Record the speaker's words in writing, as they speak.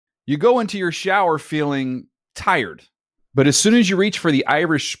You go into your shower feeling tired, but as soon as you reach for the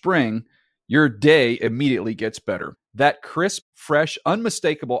Irish Spring, your day immediately gets better. That crisp, fresh,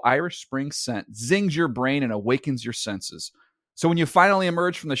 unmistakable Irish Spring scent zings your brain and awakens your senses. So when you finally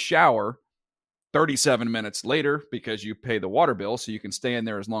emerge from the shower 37 minutes later, because you pay the water bill so you can stay in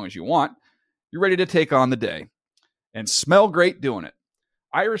there as long as you want, you're ready to take on the day and smell great doing it.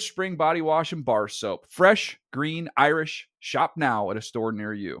 Irish Spring Body Wash and Bar Soap. Fresh, green, Irish. Shop now at a store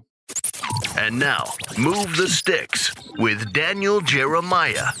near you. And now, Move the Sticks with Daniel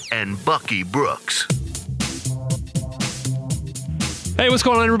Jeremiah and Bucky Brooks. Hey, what's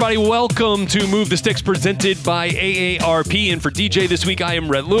going on, everybody? Welcome to Move the Sticks, presented by AARP. And for DJ this week, I am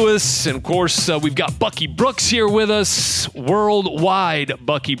Rhett Lewis. And, of course, we've got Bucky Brooks here with us, worldwide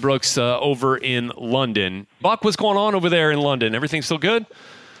Bucky Brooks over in London. Buck, what's going on over there in London? Everything still good?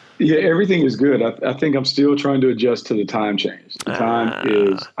 Yeah, everything is good. I think I'm still trying to adjust to the time change. The time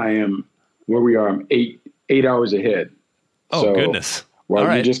is, I am where we are. I'm eight hours ahead. Oh, so goodness.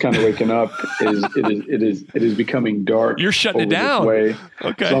 While you're just kind of waking up, it is becoming dark. You're shutting it down. Way.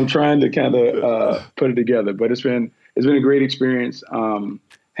 Okay. So I'm trying to kind of put it together. But it's been a great experience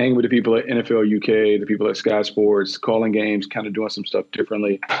hanging with the people at NFL UK, the people at Sky Sports, calling games, kind of doing some stuff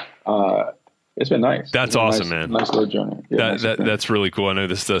differently. It's been nice. That's awesome, man. Nice little journey. Yeah, that's really cool. I know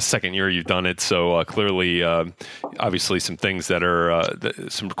this is the second year you've done it, so clearly, obviously, some things that are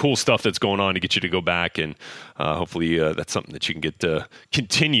some cool stuff that's going on to get you to go back, and hopefully that's something that you can get to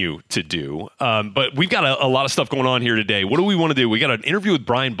continue to do. But we've got a lot of stuff going on here today. What do we want to do? We got an interview with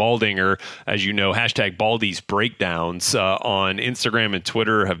Brian Baldinger, as you know. Hashtag Baldy's Breakdowns on Instagram and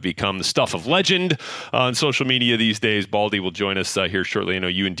Twitter have become the stuff of legend on social media these days. Baldy will join us here shortly. I know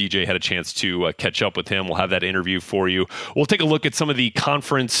you and DJ had a chance to catch up with him. We'll have that interview for you. We'll take a look at some of the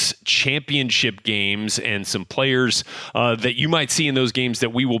conference championship games and some players that you might see in those games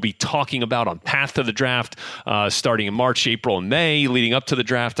that we will be talking about on Path to the Draft starting in March, April, and May, leading up to the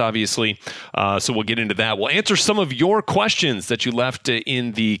draft, obviously. So we'll get into that. We'll answer some of your questions that you left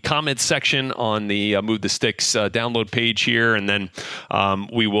in the comments section on the Move the Sticks download page here. And then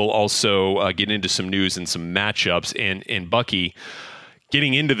we will also get into some news and some matchups. And Bucky,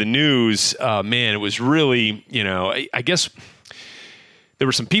 getting into the news, man, it was really, I guess there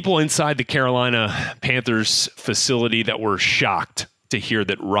were some people inside the Carolina Panthers facility that were shocked to hear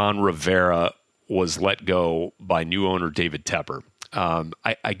that Ron Rivera was let go by new owner David Tepper.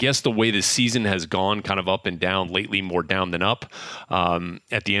 I guess the way the season has gone kind of up and down lately, more down than up,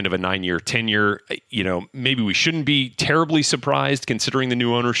 at the end of a 9-year tenure, maybe we shouldn't be terribly surprised considering the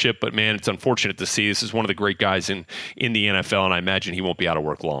new ownership, but man, it's unfortunate to see. This is one of the great guys in the NFL, and I imagine he won't be out of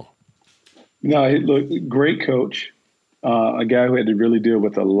work long. No, look, great coach, a guy who had to really deal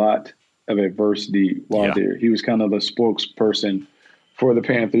with a lot of adversity while there. He was kind of the spokesperson for the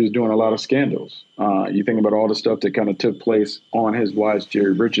Panthers, doing a lot of scandals. You think about all the stuff that kind of took place on his watch,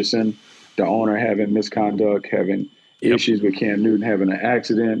 Jerry Richardson, the owner having misconduct, having issues with Cam Newton, having an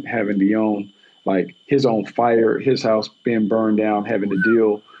accident, having his own fire, his house being burned down, having to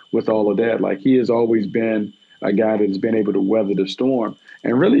deal with all of that. Like, he has always been a guy that has been able to weather the storm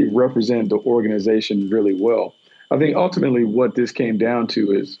and really represent the organization really well. I think ultimately what this came down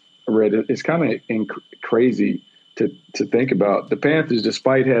to is, it's kind of crazy to think about. The Panthers,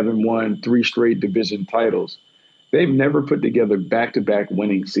 despite having won 3 straight division titles, they've never put together back-to-back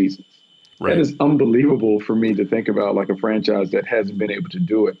winning seasons. Right. That is unbelievable for me to think about, like a franchise that hasn't been able to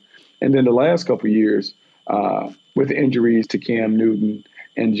do it. And then the last couple of years, with injuries to Cam Newton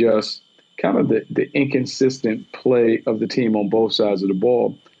and just kind of the inconsistent play of the team on both sides of the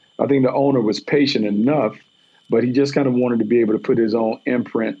ball, I think the owner was patient enough, but he just kind of wanted to be able to put his own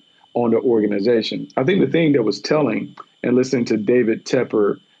imprint on the organization. I think the thing that was telling, and listening to David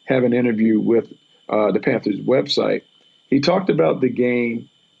Tepper have an interview with the Panthers website, he talked about the game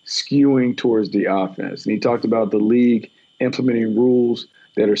skewing towards the offense. And he talked about the league implementing rules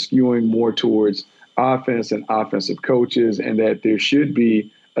that are skewing more towards offense and offensive coaches, and that there should be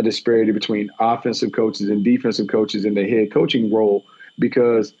a disparity between offensive coaches and defensive coaches in the head coaching role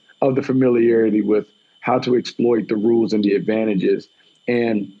because of the familiarity with how to exploit the rules and the advantages.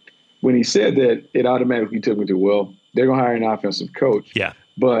 And when he said that, it automatically took me to, well, they're going to hire an offensive coach. Yeah.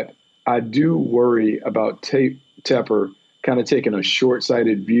 But I do worry about Tepper kind of taking a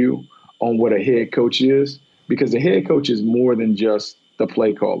short-sighted view on what a head coach is, because the head coach is more than just the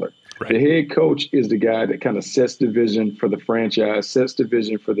play caller. Right. The head coach is the guy that kind of sets the vision for the franchise, sets the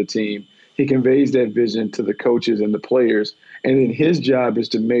vision for the team. He conveys that vision to the coaches and the players. And then his job is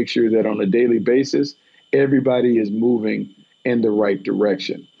to make sure that on a daily basis, everybody is moving in the right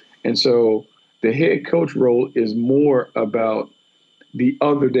direction. And so the head coach role is more about the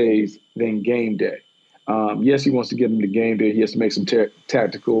other days than game day. Yes, he wants to get them to game day. He has to make some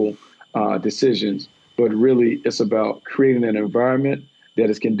tactical decisions, but really it's about creating an environment that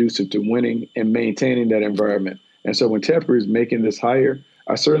is conducive to winning and maintaining that environment. And so when Tepper is making this hire,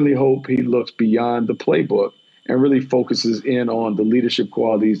 I certainly hope he looks beyond the playbook and really focuses in on the leadership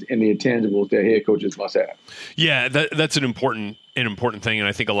qualities and the intangibles that head coaches must have. Yeah, that's an important thing, and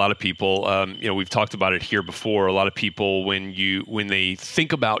I think a lot of people, we've talked about it here before. A lot of people, when they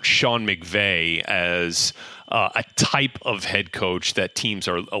think about Sean McVay as a type of head coach that teams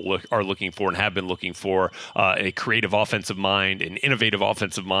are looking for and have been looking for, a creative offensive mind, an innovative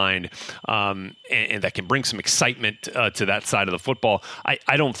offensive mind, and that can bring some excitement to that side of the football.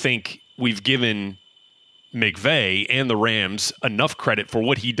 I don't think we've given McVay and the Rams enough credit for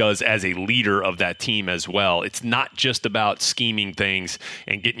what he does as a leader of that team as well. It's not just about scheming things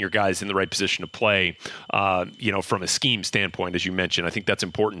and getting your guys in the right position to play, from a scheme standpoint, as you mentioned. I think that's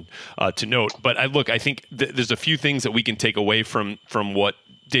important to note. But I think there's a few things that we can take away from what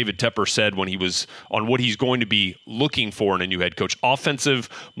David Tepper said when he was on what he's going to be looking for in a new head coach. Offensive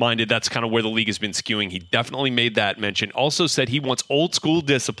minded, that's kind of where the league has been skewing. He definitely made that mention. Also said he wants old school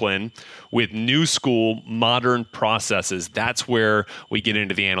discipline with new school modern processes. That's where we get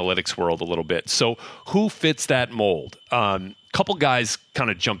into the analytics world a little bit. So who fits that mold? Couple guys kind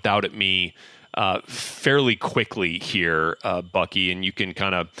of jumped out at me fairly quickly here, Bucky, and you can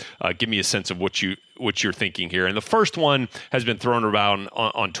kind of give me a sense of what you're thinking here. And the first one has been thrown around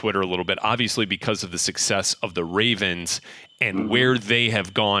on Twitter a little bit, obviously because of the success of the Ravens and where they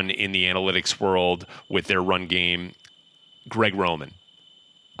have gone in the analytics world with their run game. Greg Roman,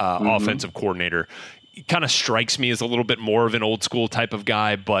 offensive coordinator, kind of strikes me as a little bit more of an old school type of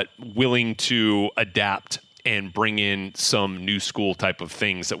guy, but willing to adapt and bring in some new school type of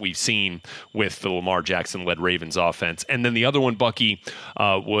things that we've seen with the Lamar Jackson-led Ravens offense. And then the other one, Bucky,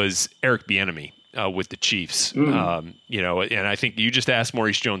 was Eric Bieniemy with the Chiefs. And I think you just asked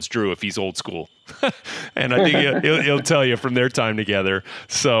Maurice Jones-Drew if he's old school. And I think he'll tell you from their time together.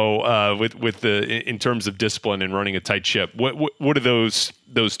 So with in terms of discipline and running a tight ship, what do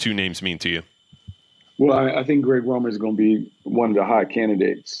those two names mean to you? Well, I think Greg Roman is going to be one of the hot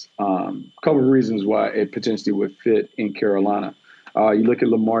candidates. A couple of reasons why it potentially would fit in Carolina. You look at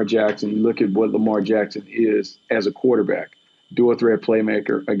Lamar Jackson, you look at what Lamar Jackson is as a quarterback, dual threat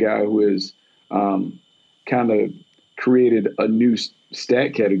playmaker, a guy who has kind of created a new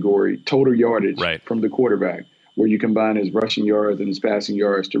stat category, total yardage from the quarterback, where you combine his rushing yards and his passing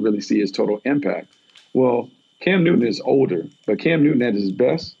yards to really see his total impact. Well, Cam Newton is older, but Cam Newton at his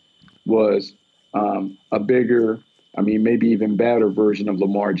best was a bigger, maybe even better version of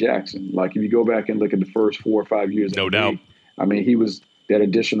Lamar Jackson. Like if you go back and look at the first 4 or 5 years, no doubt. He was that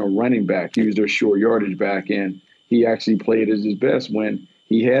additional running back. He was their short yardage back, and he actually played at his best when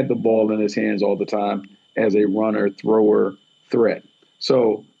he had the ball in his hands all the time as a runner, thrower, threat.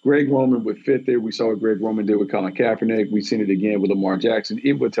 So Greg Roman would fit there. We saw what Greg Roman did with Colin Kaepernick. We've seen it again with Lamar Jackson,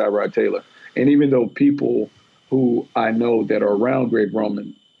 even with Tyrod Taylor. And even though people who I know that are around Greg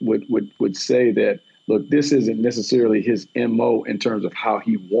Roman would say that, look, this isn't necessarily his MO in terms of how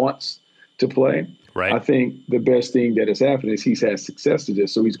he wants to play. Right. I think the best thing that has happened is he's had success to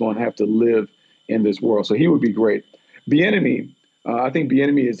this, so he's going to have to live in this world. So he would be great. Bieniemy, I think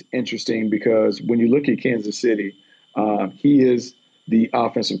Bieniemy is interesting because when you look at Kansas City, he is the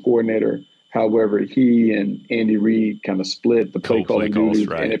offensive coordinator. However, he and Andy Reid kind of split the play calling duties,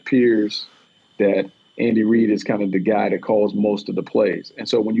 and it appears that Andy Reid is kind of the guy that calls most of the plays. And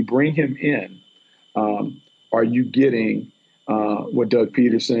so when you bring him in, are you getting what Doug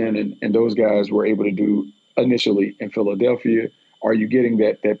Peterson and those guys were able to do initially in Philadelphia? Are you getting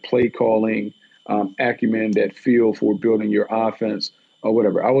that play calling acumen, that feel for building your offense or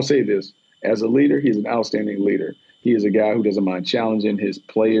whatever? I will say this, as a leader, he's an outstanding leader. He is a guy who doesn't mind challenging his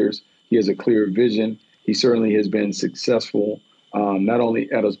players. He has a clear vision. He certainly has been successful, not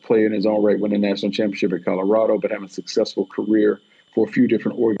only as a player in his own right, winning a national championship at Colorado, but having a successful career for a few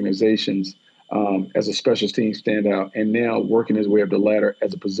different organizations as a special team standout, and now working his way up the ladder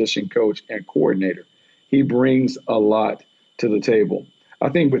as a position coach and coordinator. He brings a lot to the table. I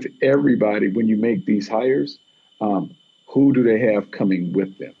think with everybody, when you make these hires, who do they have coming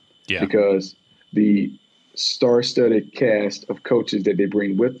with them? Yeah. Because the star-studded cast of coaches that they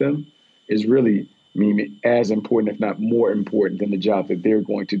bring with them is really as important, if not more important, than the job that they're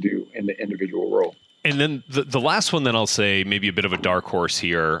going to do in the individual role. And then the last one, then I'll say maybe a bit of a dark horse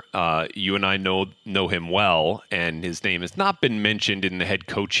here. You and I know him well, and his name has not been mentioned in the head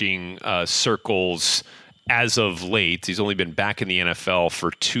coaching circles as of late. He's only been back in the NFL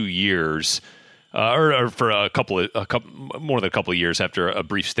for 2 years. or for a couple more than a couple of years after a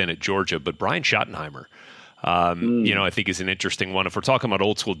brief stint at Georgia. But Brian Schottenheimer, I think is an interesting one. If we're talking about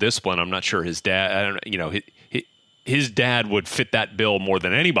old school discipline, I'm not sure his dad. His dad would fit that bill more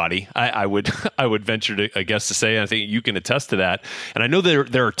than anybody. I would venture to say. And I think you can attest to that. And I know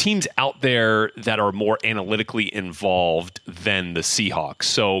there are teams out there that are more analytically involved than the Seahawks.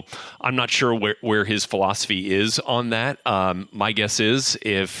 So I'm not sure where his philosophy is on that. My guess is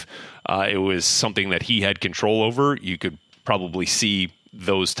if it was something that he had control over, you could probably see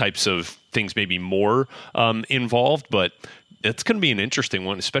those types of things maybe more involved. But it's going to be an interesting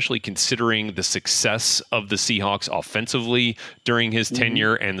one, especially considering the success of the Seahawks offensively during his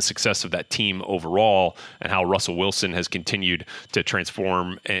tenure and the success of that team overall, and how Russell Wilson has continued to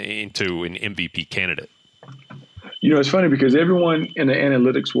transform into an MVP candidate. It's funny because everyone in the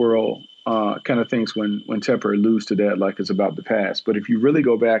analytics world kind of thinks when Tepper alludes to that like it's about the past. But if you really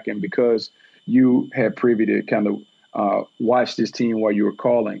go back, and because you had privy to kind of watch this team while you were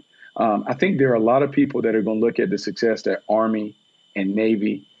calling, I think there are a lot of people that are going to look at the success that Army and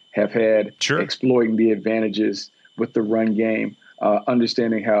Navy have had, exploiting the advantages with the run game,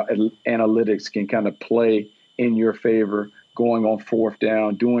 understanding how analytics can kind of play in your favor, going on fourth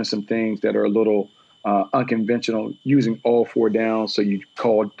down, doing some things that are a little unconventional, using all four downs so you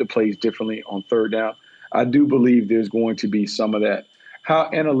call the plays differently on third down. I do believe there's going to be some of that.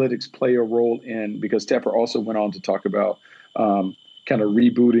 How analytics play a role in, because Tepper also went on to talk about kind of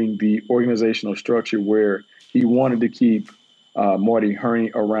rebooting the organizational structure where he wanted to keep Marty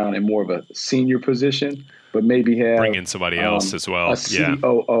Hurney around in more of a senior position, but maybe bring in somebody else as well. A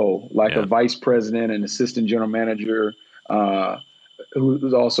COO, a vice president and assistant general manager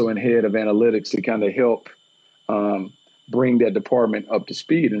who's also in head of analytics to kind of help bring that department up to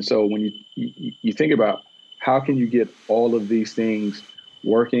speed. And so when you think about how can you get all of these things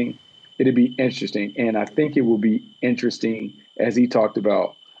working, it'd be interesting. And I think it will be interesting, as he talked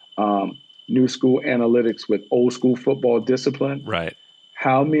about, new school analytics with old school football discipline. Right.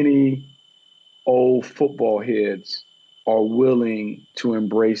 How many old football heads are willing to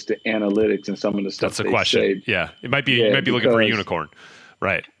embrace the analytics and some of the stuff? That's the question. Yeah. It might be, you might be looking for a unicorn.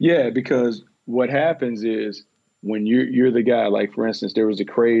 Right. Yeah. Because what happens is when you're the guy, like for instance, there was a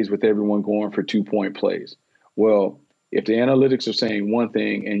craze with everyone going for 2-point plays. Well, if the analytics are saying one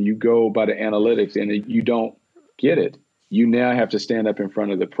thing and you go by the analytics and you don't get it, you now have to stand up in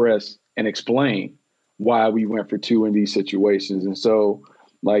front of the press and explain why we went for 2 in these situations. And so,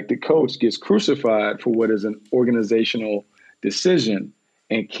 like, the coach gets crucified for what is an organizational decision,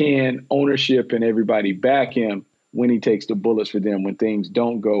 and can ownership and everybody back him when he takes the bullets for them when things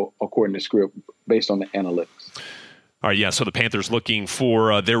don't go according to script based on the analytics. All right, yeah, so the Panthers looking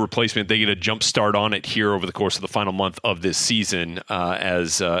for their replacement. They get a jump start on it here over the course of the final month of this season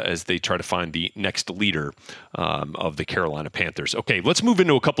as they try to find the next leader of the Carolina Panthers. Okay, let's move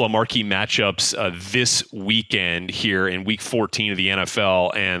into a couple of marquee matchups this weekend here in Week 14 of the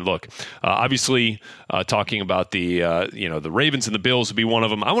NFL. And look, obviously talking about the Ravens and the Bills would be one of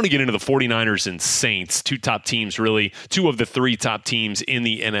them. I want to get into the 49ers and Saints, two top teams, really, 2 of the 3 top teams in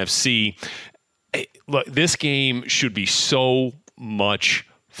the NFC. Look, this game should be so much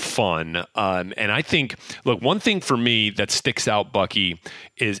fun. And I think, look, one thing for me that sticks out, Bucky,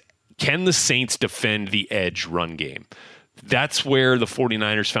 is can the Saints defend the edge run game? That's where the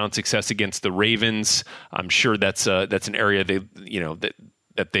 49ers found success against the Ravens. I'm sure that's an area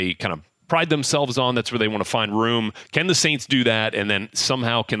that they kind of pride themselves on. That's where they want to find room. Can the Saints do that? And then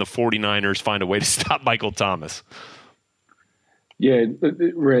somehow can the 49ers find a way to stop Michael Thomas? Yeah,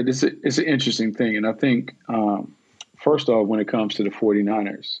 Red, it's an interesting thing. And I think, first off, when it comes to the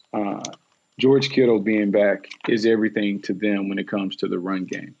 49ers, George Kittle being back is everything to them when it comes to the run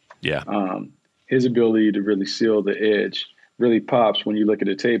game. Yeah. His ability to really seal the edge really pops when you look at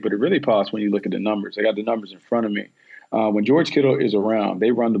the tape, but it really pops when you look at the numbers. I got the numbers in front of me. When George Kittle is around,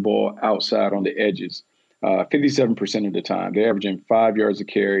 they run the ball outside on the edges 57% of the time. They're averaging 5 yards a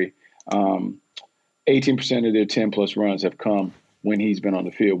carry. 18% of their 10-plus runs have come when he's been on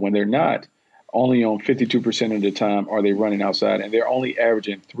the field. When they're not, only on 52% of the time are they running outside, and they're only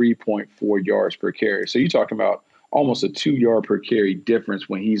averaging 3.4 yards per carry. So you're talking about almost a 2-yard per carry difference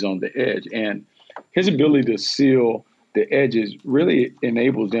when he's on the edge. And his ability to seal the edges really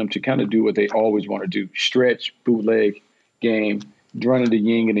enables them to kind of do what they always want to do: stretch, bootleg game, running the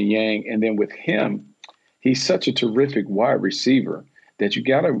yin and the yang. And then with him, he's such a terrific wide receiver that you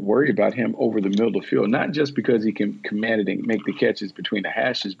got to worry about him over the middle of the field, not just because he can command it and make the catches between the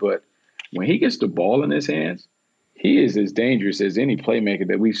hashes, but when he gets the ball in his hands, he is as dangerous as any playmaker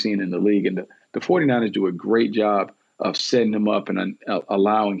that we've seen in the league. And the 49ers do a great job of setting him up and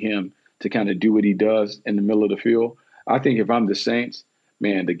allowing him to kind of do what he does in the middle of the field. I think if I'm the Saints,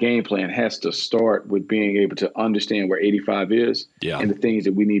 man, the game plan has to start with being able to understand where 85 is and the things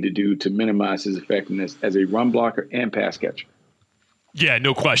that we need to do to minimize his effectiveness as a run blocker and pass catcher. Yeah,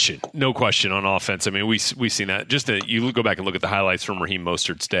 no question on offense. I mean, we've seen that. Just that you go back and look at the highlights from Raheem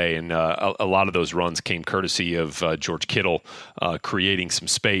Mostert's day, and a lot of those runs came courtesy of George Kittle creating some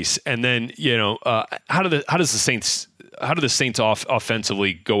space. And then how do the Saints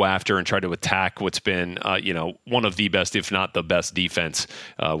offensively go after and try to attack what's been one of the best, if not the best, defense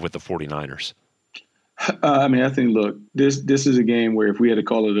with the 49ers? I think, look, this is a game where if we had to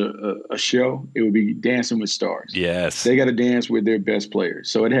call it a show, it would be Dancing with Stars. Yes. They got to dance with their best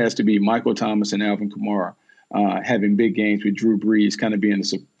players. So it has to be Michael Thomas and Alvin Kamara having big games with Drew Brees kind of being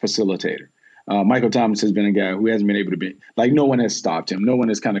the facilitator. Michael Thomas has been a guy who hasn't been able to be – like no one has stopped him. No one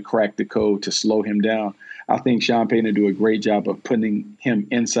has kind of cracked the code to slow him down. I think Sean Payton will do a great job of putting him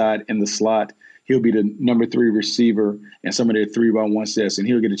inside in the slot. He'll be the number 3 receiver and some of their 3-by-1 sets, and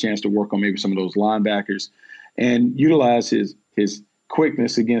he'll get a chance to work on maybe some of those linebackers and utilize his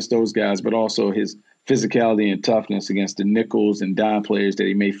quickness against those guys, but also his physicality and toughness against the nickels and dime players that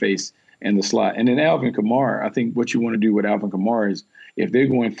he may face in the slot. And then Alvin Kamara, I think what you want to do with Alvin Kamara is if they're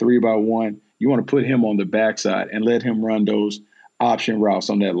going 3-by-1, you want to put him on the backside and let him run those option routes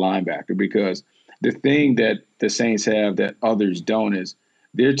on that linebacker, because the thing that the Saints have that others don't is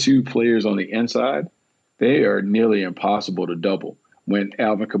their 2 players on the inside, they are nearly impossible to double when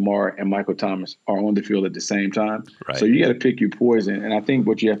Alvin Kamara and Michael Thomas are on the field at the same time. Right. So you got to pick your poison. And I think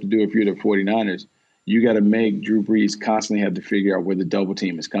what you have to do if you're the 49ers, you got to make Drew Brees constantly have to figure out where the double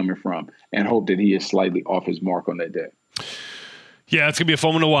team is coming from and hope that he is slightly off his mark on that day. Yeah, it's going to be a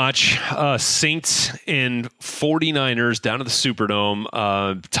fun one to watch. Saints and 49ers down to the Superdome.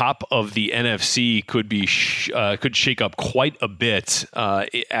 Top of the NFC could shake up quite a bit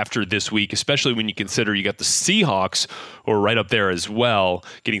after this week, especially when you consider you got the Seahawks, who are right up there as well,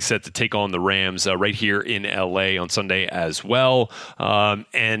 getting set to take on the Rams right here in L.A. on Sunday as well.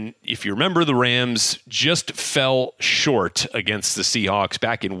 And if you remember, the Rams just fell short against the Seahawks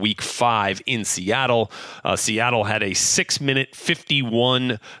back in Week 5 in Seattle. Seattle had a 6-minute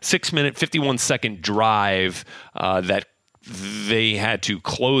 51-second drive that they had to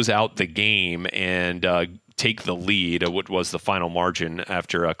close out the game and take the lead. What was the final margin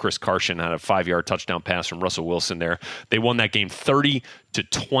after Chris Carson had a 5-yard touchdown pass from Russell Wilson there. They won that game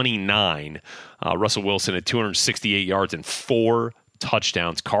 30-29. Russell Wilson had 268 yards and 4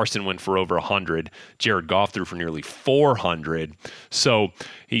 touchdowns. Carson went for over 100. Jared Goff threw for nearly 400. So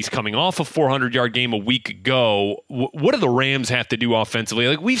he's coming off a 400-yard game a week ago. What do the Rams have to do offensively?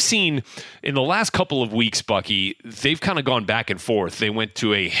 Like we've seen in the last couple of weeks, Bucky, they've kind of gone back and forth. They went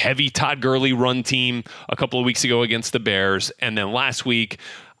to a heavy Todd Gurley run team a couple of weeks ago against the Bears. And then last week,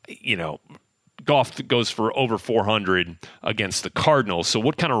 Goff goes for over 400 against the Cardinals. So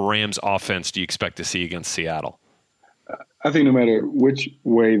what kind of Rams offense do you expect to see against Seattle? I think no matter which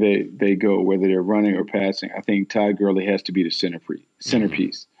way they go, whether they're running or passing, I think Todd Gurley has to be the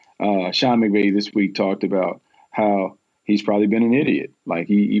centerpiece. Mm-hmm. Sean McVay this week talked about how he's probably been an idiot. Like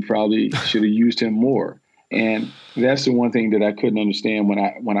he probably should have used him more. And that's the one thing that I couldn't understand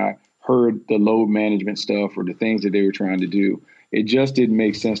when I heard the load management stuff or the things that they were trying to do. It just didn't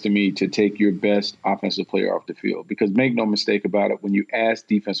make sense to me to take your best offensive player off the field, because make no mistake about it, when you ask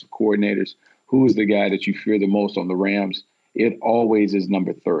defensive coordinators who is the guy that you fear the most on the Rams, it always is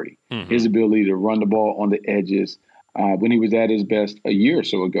number 30. Mm-hmm. His ability to run the ball on the edges. When he was at his best a year or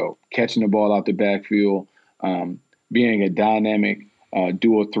so ago, catching the ball out the backfield, being a dynamic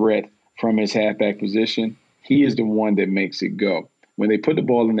dual threat from his halfback position, he is the one that makes it go. When they put the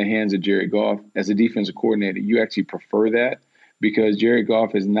ball in the hands of Jared Goff, as a defensive coordinator, you actually prefer that, because Jared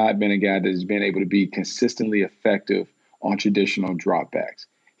Goff has not been a guy that has been able to be consistently effective on traditional dropbacks.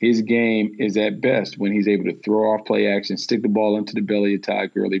 His game is at best when he's able to throw off play action, stick the ball into the belly of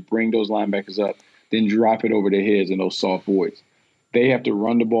Todd Gurley, bring those linebackers up, then drop it over their heads in those soft voids. They have to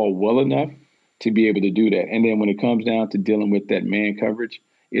run the ball well enough to be able to do that. And then when it comes down to dealing with that man coverage,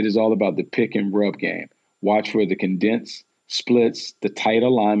 it is all about the pick and rub game. Watch for the condensed splits, the tight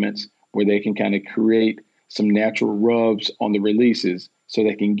alignments, where they can kind of create some natural rubs on the releases so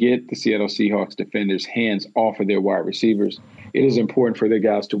they can get the Seattle Seahawks defenders' hands off of their wide receivers. It is important for their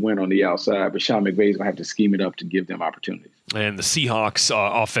guys to win on the outside, but Sean McVay is going to have to scheme it up to give them opportunities. And the Seahawks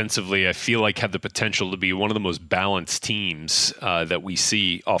offensively, I feel like, have the potential to be one of the most balanced teams that we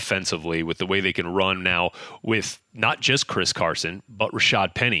see offensively, with the way they can run now with not just Chris Carson, but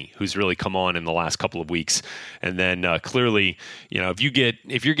Rashad Penny, who's really come on in the last couple of weeks. And then clearly, if you're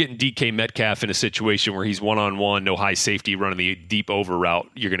getting DK Metcalf in a situation where he's one-on-one, no high safety, running the deep over route,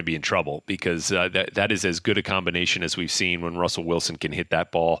 you're going to be in trouble, because that is as good a combination as we've seen when Russell Wilson can hit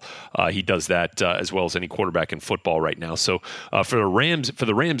that ball. He does that as well as any quarterback in football right now. So for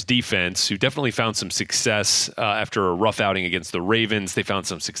the Rams defense, who definitely found some success after a rough outing against the Ravens, they found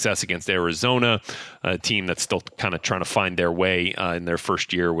some success against Arizona, a team that's still kind of trying to find their way in their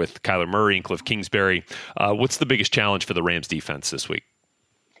first year with Kyler Murray and Cliff Kingsbury. What's the biggest challenge for the Rams defense this week?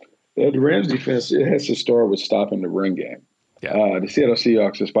 The Rams defense, it has to start with stopping the run game. Yeah. The Seattle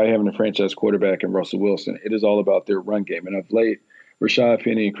Seahawks, despite having a franchise quarterback in Russell Wilson, it is all about their run game. And of late, Rashad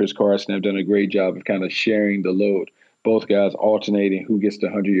Penny and Chris Carson have done a great job of kind of sharing the load. Both guys alternating who gets the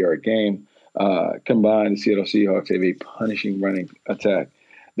 100-yard game. Combined, the Seattle Seahawks have a punishing running attack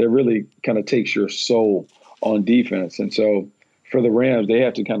that really kind of takes your soul on defense. And so for the Rams, they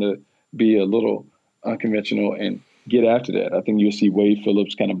have to kind of be a little unconventional and get after that. I think you'll see Wade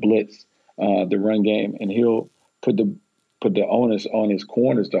Phillips kind of blitz the run game, and he'll put the onus on his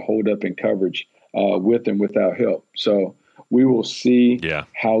corners to hold up in coverage with and without help. So we will see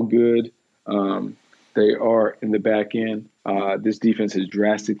how good they are in the back end. This defense has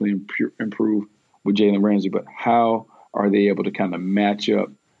drastically improved with Jalen Ramsey, but how are they able to kind of match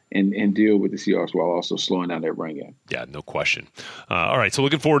up and deal with the Seahawks while also slowing down their run game? Yeah, no question. All right, so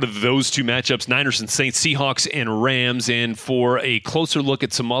looking forward to those two matchups, Niners and Saints, Seahawks and Rams. And for a closer look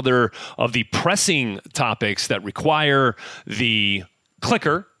at some other of the pressing topics that require the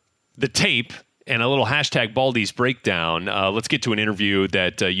clicker, the tape, and a little hashtag Baldy's breakdown, let's get to an interview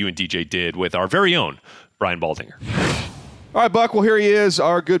that you and DJ did with our very own Brian Baldinger. All right, Buck, well, here he is,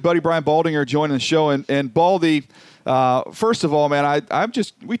 our good buddy Brian Baldinger joining the show. And Baldy, first of all, man,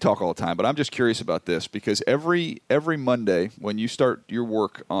 we talk all the time, but I'm just curious about this, because every Monday when you start your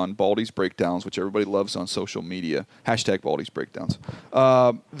work on Baldy's Breakdowns, which everybody loves on social media, hashtag Baldy's Breakdowns,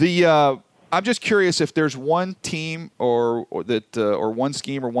 I'm just curious if there's one team or one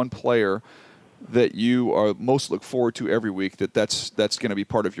scheme or one player that you are most look forward to every week, that's going to be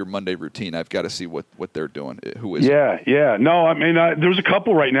part of your Monday routine. I've got to see what they're doing. Who is it? Yeah. No, I mean, there's a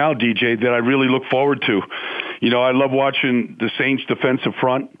couple right now, DJ, that I really look forward to. I love watching the Saints defensive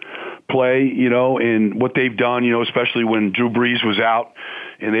front play, and what they've done, especially when Drew Brees was out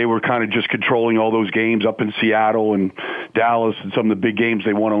and they were kind of just controlling all those games up in Seattle and Dallas and some of the big games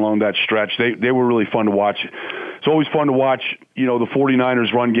they won along that stretch. They were really fun to watch. It's always fun to watch, the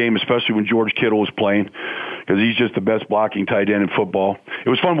 49ers run game, especially when George Kittle was playing, because he's just the best blocking tight end in football. It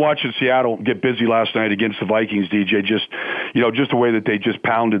was fun watching Seattle get busy last night against the Vikings, DJ, just the way that they just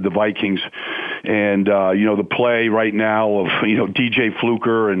pounded the Vikings. And, the play right now of, DJ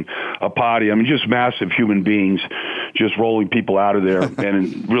Fluker and Apati, I mean, just massive human beings just rolling people out of there,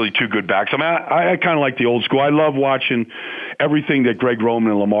 and really two good backs. I mean, I kind of like the old school. I love watching everything that Greg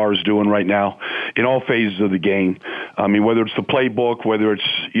Roman and Lamar is doing right now in all phases of the game. I mean, whether it's the playbook, whether it's,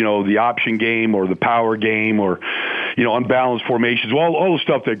 the option game or the power game or, unbalanced formations, all the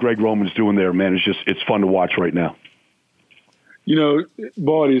stuff that Greg Roman's doing there, man, it's fun to watch right now.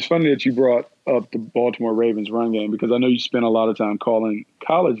 Baldy, it's funny that you brought up the Baltimore Ravens run game, because I know you spend a lot of time calling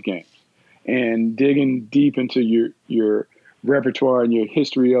college games and digging deep into your repertoire and your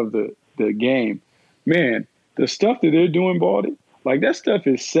history of the game. Man, the stuff that they're doing, Baldy, like that stuff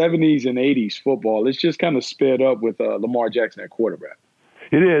is 70s and 80s football. It's just kind of sped up with Lamar Jackson at quarterback.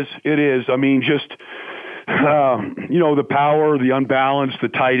 It is. I mean, just, the power, the unbalance, the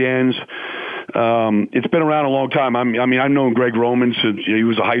tight ends. It's been around a long time. I mean, I've known Greg Roman since he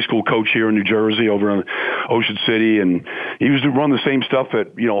was a high school coach here in New Jersey over in Ocean City, and he used to run the same stuff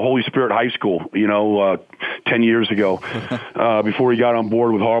at, Holy Spirit High School, 10 years ago, before he got on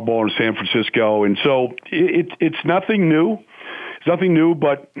board with Harbaugh in San Francisco. And so it's nothing new. It's nothing new,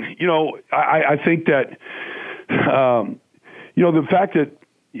 but, I think that, the fact that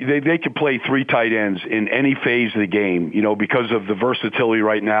they could play three tight ends in any phase of the game, because of the versatility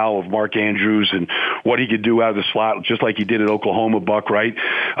right now of Mark Andrews and what he could do out of the slot, just like he did at Oklahoma, Buck, right?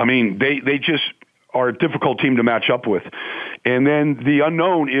 I mean, they just are a difficult team to match up with. And then the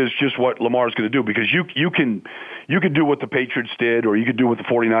unknown is just what Lamar's going to do, because you can do what the Patriots did, or you could do what the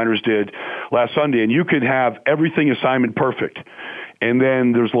 49ers did last Sunday, and you could have everything assignment perfect. And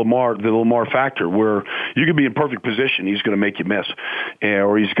then there's the Lamar factor, where you can be in perfect position. He's going to make you miss,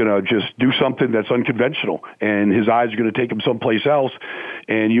 or he's going to just do something that's unconventional, and his eyes are going to take him someplace else.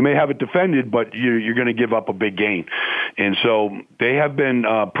 And you may have it defended, but you're going to give up a big gain. And so they have been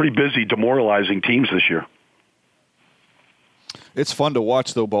pretty busy demoralizing teams this year. It's fun to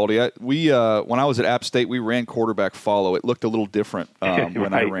watch, though, Baldy. When I was at App State, we ran quarterback follow. It looked a little different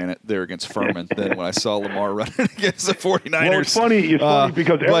when I ran it there against Furman than when I saw Lamar running against the 49ers. Well, it's funny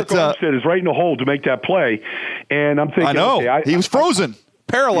because Eric Armstead is right in the hole to make that play, and I'm thinking, I know. He was frozen.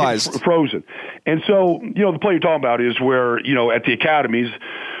 Paralyzed. Frozen. And so, the play you're talking about is where, at the academies,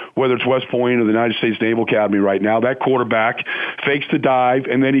 whether it's West Point or the United States Naval Academy right now, that quarterback fakes the dive,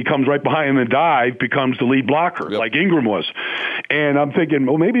 and then he comes right behind, and the dive becomes the lead blocker, like Ingram was. And I'm thinking,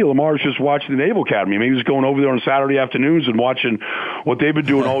 well, maybe Lamar's just watching the Naval Academy. Maybe he's going over there on Saturday afternoons and watching what they've been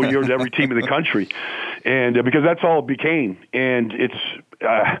doing all year to every team in the country. And because that's all it became. And it's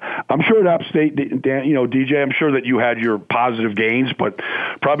I'm sure at App State, DJ, I'm sure that you had your positive gains, but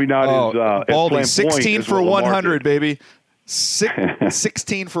probably not as Baldy, 16 for 100, did. baby.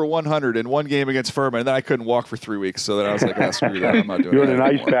 16 for 100 in one game against Furman, and then I couldn't walk for 3 weeks. So then I was like, screw that. I'm not doing You're that in an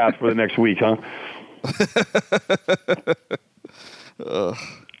anymore. ice bath for the next week, huh?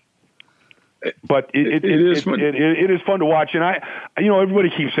 But it is fun to watch, and everybody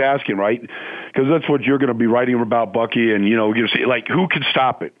keeps asking, right? Because that's what you're going to be writing about, Bucky, and you're going to see, like, who can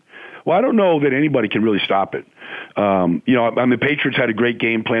stop it? Well, I don't know that anybody can really stop it. The Patriots had a great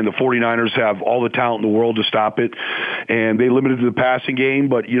game plan. The 49ers have all the talent in the world to stop it, and they limited the passing game.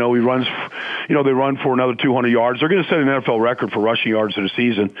 But they run for another 200 yards. They're going to set an NFL record for rushing yards in a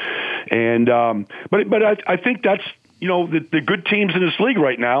season. And but I think that's the good teams in this league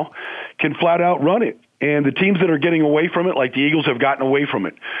right now can flat out run it. And the teams that are getting away from it, like the Eagles, have gotten away from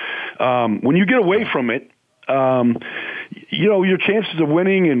it. When you get away from it, your chances of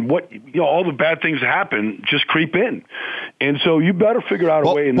winning and all the bad things that happen just creep in, and so you better figure out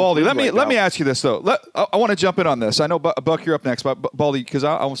a way. Baldy, let me ask you this though. I want to jump in on this. I know Buck, you're up next, but Baldy, because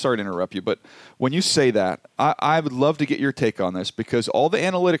I'm sorry to interrupt you, but when you say that, I would love to get your take on this because all the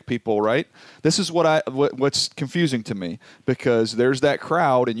analytic people, right? This is what's confusing to me because there's that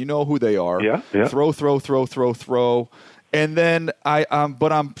crowd and you know who they are. Yeah. Throw. And then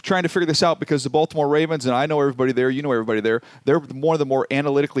but I'm trying to figure this out because the Baltimore Ravens, and I know everybody there, you know everybody there, they're one of the more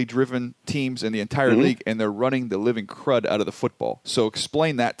analytically driven teams in the entire league, and they're running the living crud out of the football. So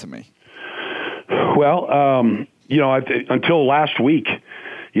explain that to me. Well, until last week,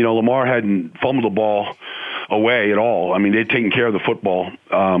 Lamar hadn't fumbled the ball away at all. I mean, they'd taken care of the football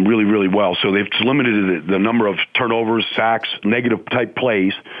really, really well. So they've limited the number of turnovers, sacks, negative type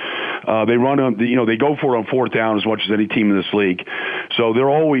plays. They run on, they go for it on fourth down as much as any team in this league. So they're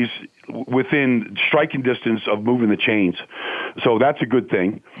always within striking distance of moving the chains. So that's a good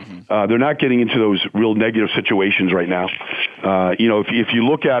thing. Mm-hmm. They're not getting into those real negative situations right now. If you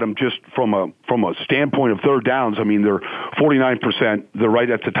look at them just from a standpoint of third downs, I mean, they're 49%. They're right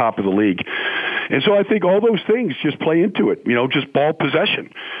at the top of the league. And so I think all those things just play into it, just ball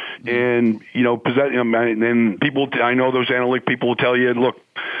possession. And, and people, I know those analytic people will tell you, look,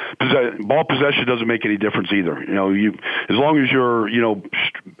 ball possession doesn't make any difference either. As long as you're,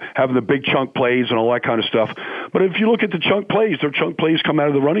 having the big chunk plays and all that kind of stuff. But if you look at the chunk plays, their chunk plays come out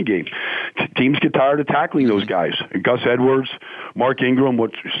of the running game. Teams get tired of tackling those guys. Gus Edwards, Mark Ingram,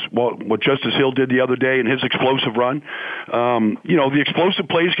 what Justice Hill did the other day in his explosive run. The explosive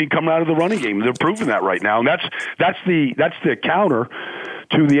plays can come out of the running game. They're proving that right now. And that's the counter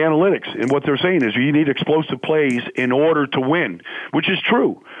to the analytics. And what they're saying is you need explosive plays in order to win, which is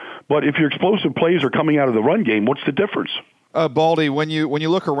true. But if your explosive plays are coming out of the run game, what's the difference? Baldy, when you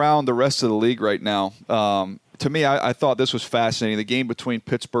look around the rest of the league right now, to me, I thought this was fascinating, the game between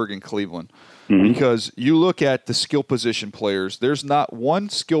Pittsburgh and Cleveland. Mm-hmm. Because you look at the skill position players, there's not one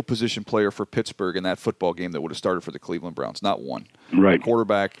skill position player for Pittsburgh in that football game that would have started for the Cleveland Browns. Not one. Right.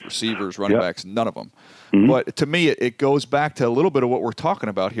 Quarterback, receivers, running backs, none of them. Mm-hmm. But to me, it goes back to a little bit of what we're talking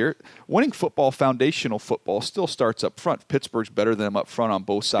about here. Winning football, foundational football, still starts up front. Pittsburgh's better than them up front on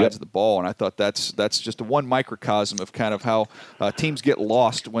both sides of the ball, and I thought that's just one microcosm of kind of how teams get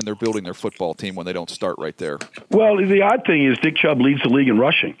lost when they're building their football team when they don't start right there. Well, the odd thing is Nick Chubb leads the league in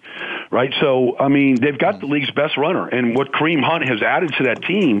rushing, right? So, I mean, they've got the league's best runner, and what Kareem Hunt has added to that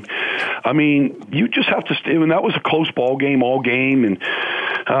team, I mean, you just have to stay. And that was a close ball game all game, and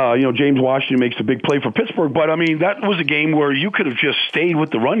James Washington makes a big play for Pittsburgh, but I mean, that was a game where you could have just stayed with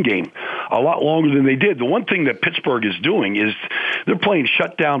the run game a lot longer than they did. The one thing that Pittsburgh is doing is they're playing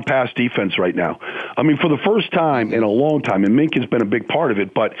shutdown pass defense right now. I mean, for the first time in a long time, and Mink has been a big part of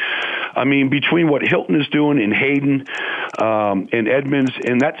it, but I mean, between what Hilton is doing and Hayden and Edmonds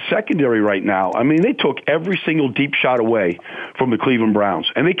and that secondary right now, I mean, they took every single deep shot away from the Cleveland Browns,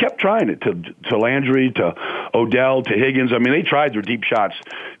 and they kept trying it to Landry, to Odell, to Higgins. I mean, they tried their deep shots.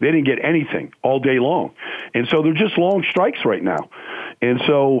 They didn't get anything all day long. And so they're just long strikes right now. And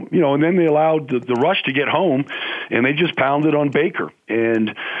so, and then they allowed the rush to get home. and they just pounded on Baker.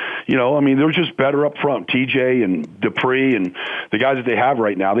 And, you know, I mean, they're just better up front. TJ and Dupree and the guys that they have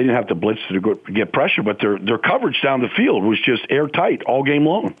right now, they didn't have to blitz to get pressure, but their coverage down the field was just airtight all game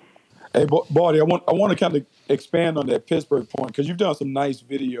long. Hey, Baldy, I want to kind of expand on that Pittsburgh point because you've done some nice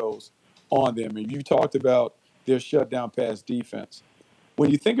videos on them, and you talked about their shutdown pass defense. When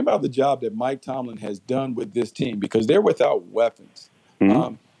you think about the job that Mike Tomlin has done with this team, because they're without weapons,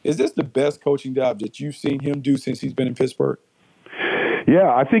 is this the best coaching job that you've seen him do since he's been in Pittsburgh?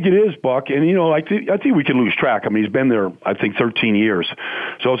 Yeah, I think it is, Buck. And, you know, I think we can lose track. I mean, he's been there, I think, 13 years.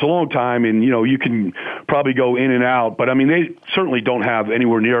 So it's a long time, and, you know, you can probably go in and out. But, I mean, they certainly don't have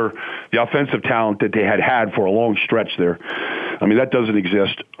anywhere near the offensive talent that they had for a long stretch there. I mean, that doesn't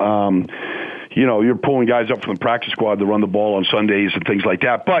exist. You know, you're pulling guys up from the practice squad to run the ball on Sundays and things like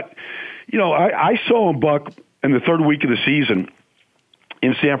that. But, you know, I saw him, Buck, in the third week of the season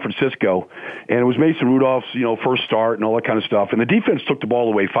in San Francisco, and it was Mason Rudolph's, you know, first start and all that kind of stuff. And the defense took the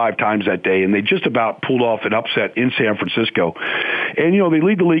ball away 5 times that day, and they just about pulled off an upset in San Francisco. And, you know, they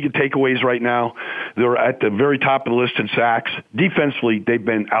lead the league in takeaways right now. They're at the very top of the list in sacks. Defensively, they've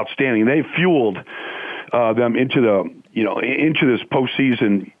been outstanding. They've fueled them into this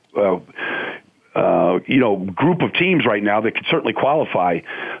postseason group of teams right now that could certainly qualify.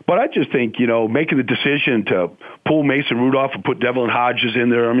 But I just think, you know, making the decision to pull Mason Rudolph and put Devlin Hodges in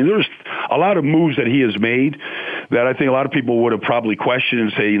there, I mean, there's a lot of moves that he has made that I think a lot of people would have probably questioned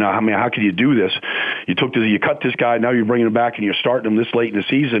and say, you know, I mean, how can you do this? You cut this guy, now you're bringing him back and you're starting him this late in the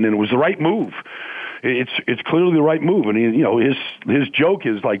season, and it was the right move. It's clearly the right move. And, you know, his joke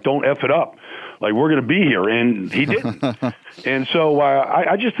is like, don't F it up. Like, we're going to be here. And he didn't. And so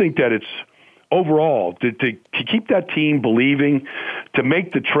I just think that it's, overall, to keep that team believing, to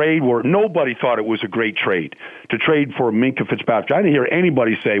make the trade where nobody thought it was a great trade, to trade for Minkah Fitzpatrick. I didn't hear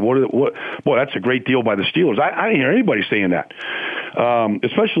anybody say, boy, that's a great deal by the Steelers. I didn't hear anybody saying that,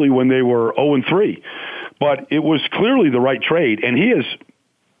 especially when they were 0-3. But it was clearly the right trade, and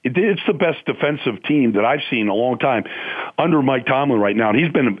it's the best defensive team that I've seen in a long time under Mike Tomlin right now. And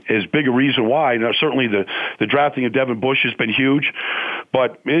he's been as big a reason why. Now, certainly the drafting of Devin Bush has been huge.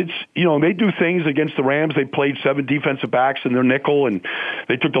 But it's, you know, they do things against the Rams. They played 7 defensive backs in their nickel, and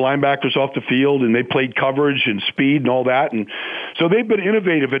they took the linebackers off the field, and they played coverage and speed and all that. And so they've been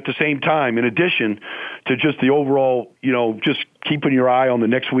innovative at the same time, in addition to just the overall, you know, just keeping your eye on the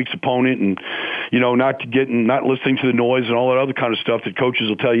next week's opponent and, you know, not listening to the noise and all that other kind of stuff that coaches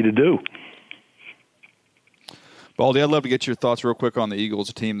will tell you to do. Baldy, I'd love to get your thoughts real quick on the Eagles,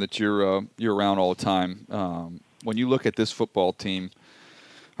 a team that you're around all the time. When you look at this football team,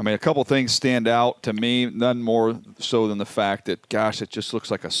 I mean, a couple things stand out to me, none more so than the fact that, gosh, it just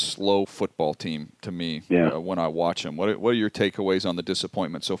looks like a slow football team to me when I watch them. What are your takeaways on the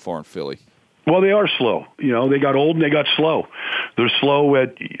disappointment so far in Philly? Well, they are slow. You know, they got old and they got slow. They're slow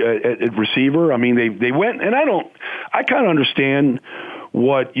at receiver. I mean, they went, and I kind of understand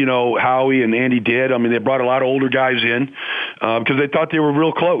what, you know, Howie and Andy did. I mean, they brought a lot of older guys in because they thought they were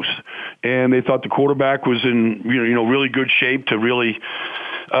real close, and they thought the quarterback was in, you know, really good shape to really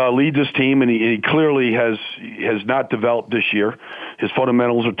lead this team, and he clearly has not developed this year. His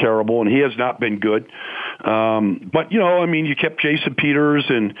fundamentals are terrible, and he has not been good. But, you know, I mean, you kept Jason Peters,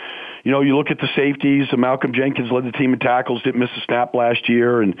 and, you know, you look at the safeties. Malcolm Jenkins led the team in tackles, didn't miss a snap last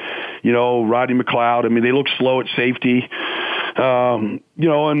year, and, you know, Rodney McLeod. I mean, they look slow at safety. You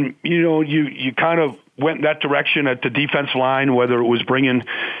know, and, you know, you kind of went in that direction at the defense line, whether it was bringing,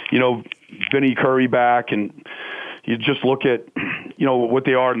 you know, Vinny Curry back, and you just look at, you know, what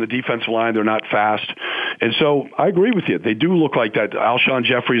they are in the defensive line. They're not fast. And so I agree with you. They do look like that. Alshon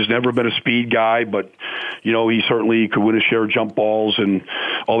Jeffrey has never been a speed guy, but, you know, he certainly could win a share of jump balls and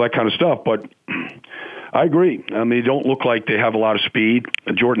all that kind of stuff. But I agree. I mean, they don't look like they have a lot of speed.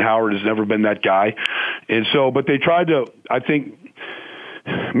 Jordan Howard has never been that guy. And so, but they tried to, I think,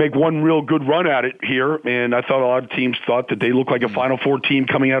 make one real good run at it here, and I thought a lot of teams thought that they looked like a Final Four team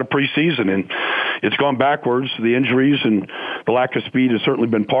coming out of preseason, and it's gone backwards. The injuries and the lack of speed has certainly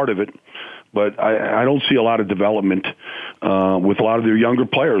been part of it, but I don't see a lot of development with a lot of their younger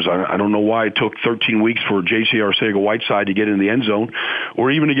players. I don't know why it took 13 weeks for J.C. Arcega-Whiteside to get in the end zone or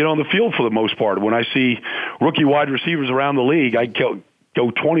even to get on the field for the most part. When I see rookie wide receivers around the league, I go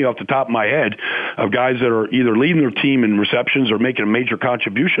 20 off the top of my head of guys that are either leading their team in receptions or making a major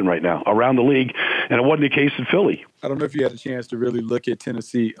contribution right now around the league, and it wasn't the case in Philly. I don't know if you had a chance to really look at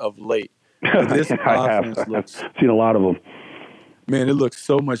Tennessee of late. This offense looks seen a lot of them. Man, it looks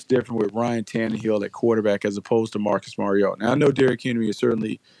so much different with Ryan Tannehill at quarterback as opposed to Marcus Mariota. Now, I know Derrick Henry has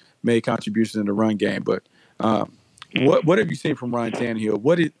certainly made contributions in the run game, but What have you seen from Ryan Tannehill?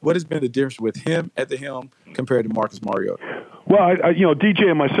 What has been the difference with him at the helm compared to Marcus Mariota? Well, DJ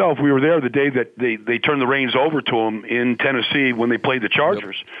and myself, we were there the day that they turned the reins over to him in Tennessee when they played the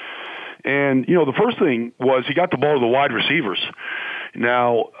Chargers. Yep. And, the first thing was he got the ball to the wide receivers.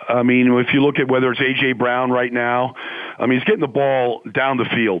 Now, I mean, if you look at whether it's A.J. Brown right now, I mean, he's getting the ball down the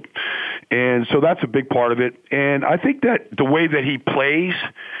field. And so that's a big part of it. And I think that the way that he plays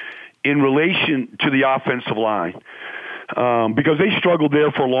in relation to the offensive line, because they struggled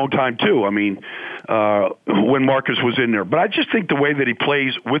there for a long time too. I mean, when Marcus was in there. But I just think the way that he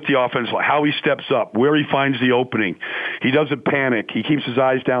plays with the offense, how he steps up, where he finds the opening, he doesn't panic. He keeps his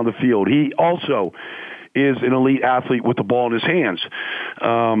eyes down the field. He also is an elite athlete with the ball in his hands.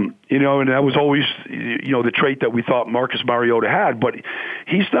 And that was always, the trait that we thought Marcus Mariota had. But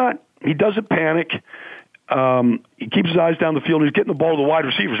he doesn't panic. He keeps his eyes down the field. He's getting the ball to the wide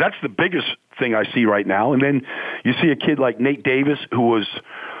receivers. That's the biggest thing I see right now. And then you see a kid like Nate Davis, who was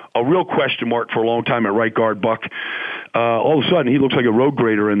a real question mark for a long time at right guard, Buck. All of a sudden, he looks like a road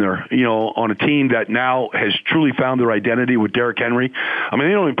grader in there, on a team that now has truly found their identity with Derrick Henry. I mean,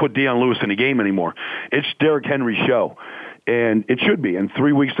 they don't even put Deion Lewis in the game anymore. It's Derrick Henry's show. And it should be. And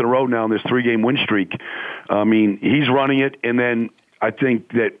 3 weeks in a row now in this 3-game win streak, I mean, he's running it. And then I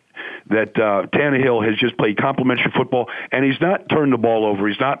think that Tannehill has just played complimentary football, and he's not turned the ball over.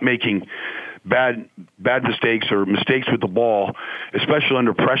 He's not making bad mistakes or mistakes with the ball, especially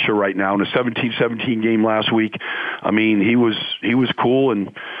under pressure right now. In a 17-17 game last week, I mean, he was cool,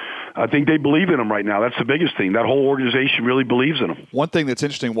 and I think they believe in him right now. That's the biggest thing. That whole organization really believes in him. One thing that's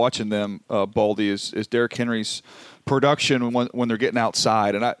interesting watching them, Baldy, is Derrick Henry's production when they're getting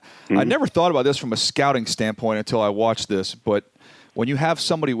outside. And I never thought about this from a scouting standpoint until I watched this, but when you have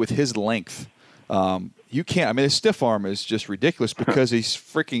somebody with his length, you can't. I mean, his stiff arm is just ridiculous because he's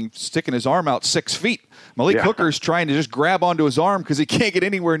freaking sticking his arm out 6 feet. Malik Hooker's trying to just grab onto his arm because he can't get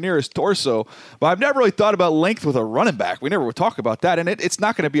anywhere near his torso. But I've never really thought about length with a running back. We never would talk about that. And it's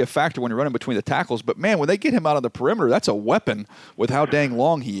not going to be a factor when you're running between the tackles. But, man, when they get him out on the perimeter, that's a weapon with how dang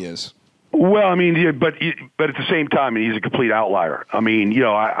long he is. Well, I mean, but at the same time, he's a complete outlier. I mean,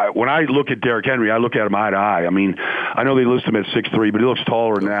 when I look at Derrick Henry, I look at him eye to eye. I mean, I know they list him at 6'3", but he looks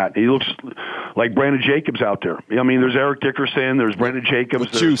taller than that. He looks like Brandon Jacobs out there. I mean, there's Eric Dickerson, there's Brandon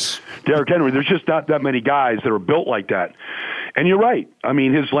Jacobs, there's Derrick Henry. There's just not that many guys that are built like that. And you're right. I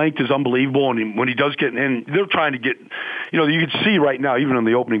mean, his length is unbelievable, and when he does get in, they're trying to get, you can see right now, even on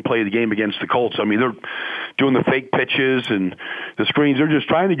the opening play of the game against the Colts, I mean, they're doing the fake pitches and the screens. They're just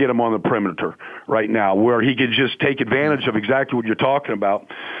trying to get him on the perimeter right now where he could just take advantage of exactly what you're talking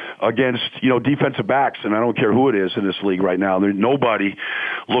about against, defensive backs. And I don't care who it is in this league right now. Nobody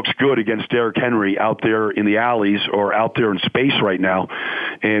looks good against Derrick Henry out there in the alleys or out there in space right now.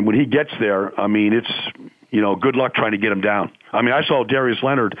 And when he gets there, I mean, it's, good luck trying to get him down. I mean, I saw Darius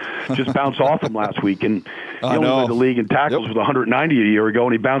Leonard just bounce off him last week, and he only led the league in tackles with 190 a year ago,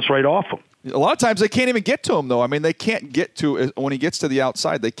 and he bounced right off him. A lot of times they can't even get to him, though. I mean, they can't get to – when he gets to the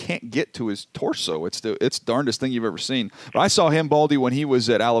outside, they can't get to his torso. It's the darndest thing you've ever seen. But I saw him, Baldy, when he was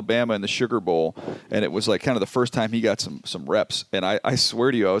at Alabama in the Sugar Bowl, and it was like kind of the first time he got some reps. And I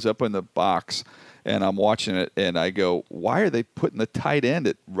swear to you, I was up in the box, and I'm watching it, and I go, why are they putting the tight end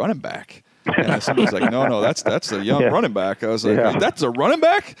at running back? And somebody's like, no, that's a young running back. I was like, that's a running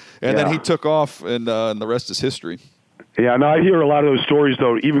back? And then he took off, and the rest is history. Yeah, no, I hear a lot of those stories,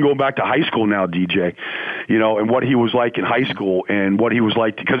 though, even going back to high school now, DJ, and what he was like in high school and what he was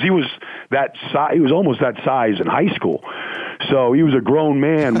like, because he was almost that size in high school. So he was a grown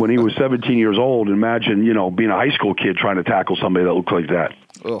man when he was 17 years old. Imagine, being a high school kid trying to tackle somebody that looked like that.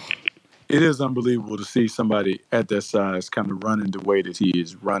 Ugh. It is unbelievable to see somebody at that size kind of running the way that he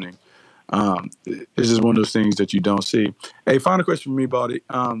is running. It's just one of those things that you don't see. Hey, final question for me, Baldy.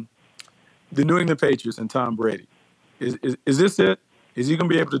 The New England Patriots and Tom Brady. Is this it? Is he going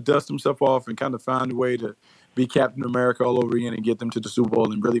to be able to dust himself off and kind of find a way to be Captain America all over again and get them to the Super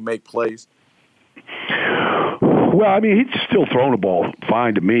Bowl and really make plays? Well, I mean, he's still throwing the ball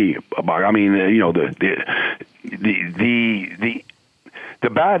fine to me. I mean, the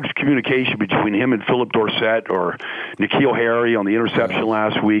bad communication between him and Philip Dorsett or N'Keal Harry on the interception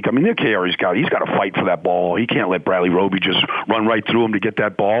last week. I mean, N'Keal Harry's he's got to fight for that ball. He can't let Bradley Roby just run right through him to get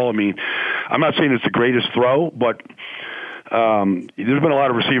that ball. I mean, I'm not saying it's the greatest throw, but there's been a lot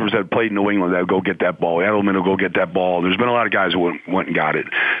of receivers that have played in New England that will go get that ball. Edelman will go get that ball. There's been a lot of guys who went and got it.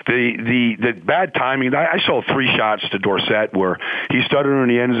 The bad timing, I saw 3 shots to Dorsett where he stuttered in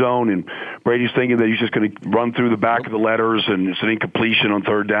the end zone and Brady's thinking that he's just going to run through the back of the letters and it's an incompletion on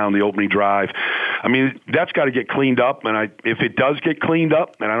third down, the opening drive. I mean, that's got to get cleaned up. And if it does get cleaned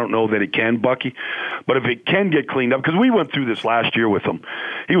up, and I don't know that it can, Bucky, but if it can get cleaned up, because we went through this last year with him.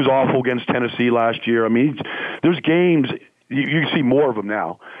 He was awful against Tennessee last year. I mean, there's games, you can see more of them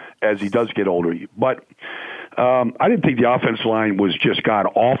now as he does get older. But I didn't think the offensive line was just god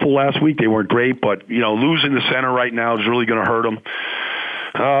awful last week. They weren't great, but losing the center right now is really going to hurt them.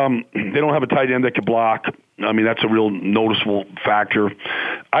 They don't have a tight end that can block. I mean, that's a real noticeable factor.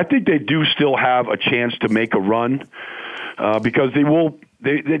 I think they do still have a chance to make a run because they will.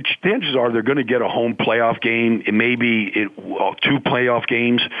 The chances are they're going to get a home playoff game, and maybe 2 playoff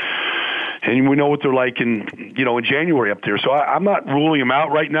games. And we know what they're like in January up there. So I'm not ruling them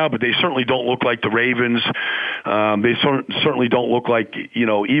out right now, but they certainly don't look like the Ravens. They certainly don't look like,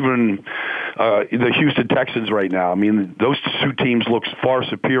 even the Houston Texans right now. I mean, those 2 teams look far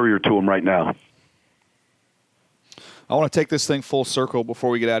superior to them right now. I want to take this thing full circle before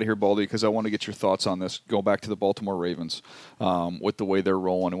we get out of here, Baldy, because I want to get your thoughts on this. Go back to the Baltimore Ravens with the way they're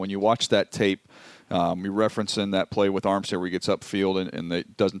rolling. And when you watch that tape, you're referencing that play with Armstead where he gets upfield and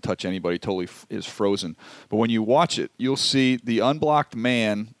it doesn't touch anybody, totally is frozen. But when you watch it, you'll see the unblocked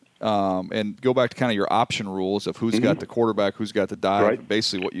man, and go back to kind of your option rules of who's got the quarterback, who's got the dive, right.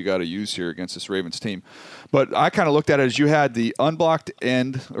 Basically what you got to use here against this Ravens team. But I kind of looked at it as you had the unblocked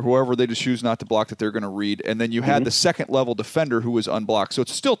end, or whoever they just choose not to block that they're going to read, and then you had the second-level defender who was unblocked. So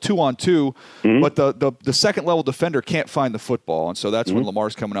it's still 2-on-2, but the second-level defender can't find the football, and so that's when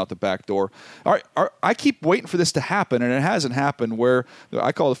Lamar's coming out the back door. All right, I keep waiting for this to happen, and it hasn't happened, where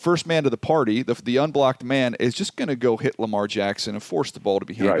I call the first man to the party, the unblocked man, is just going to go hit Lamar Jackson and force the ball to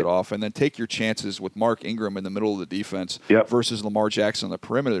be handed off, and then take your chances with Mark Ingram in the middle of the defense versus Lamar Jackson on the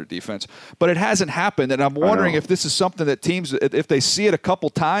perimeter of the defense. But it hasn't happened, and I'm wondering if this is something that teams, if they see it a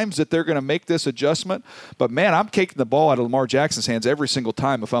couple times, that they're going to make this adjustment. But, man, I'm taking the ball out of Lamar Jackson's hands every single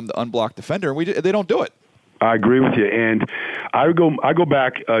time if I'm the unblocked defender, and they don't do it. I agree with you, and I go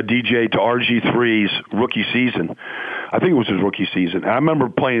back, DJ, to RG3's rookie season. I think it was his rookie season. I remember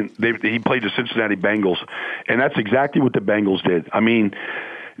he played the Cincinnati Bengals, and that's exactly what the Bengals did. I mean,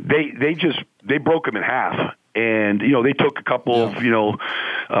 they broke him in half. And, they took a couple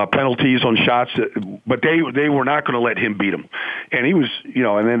of, penalties on shots, but they were not going to let him beat him. And he was,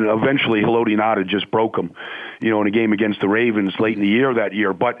 and then eventually Haloti Ngata just broke him, in a game against the Ravens late in the year that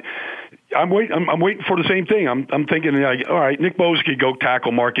year. But I'm waiting for the same thing. I'm thinking, all right, Nick Bosa could go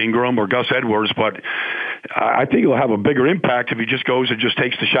tackle Mark Ingram or Gus Edwards, but I think he'll have a bigger impact if he just goes and just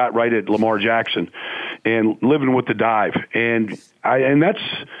takes the shot right at Lamar Jackson and living with the dive. And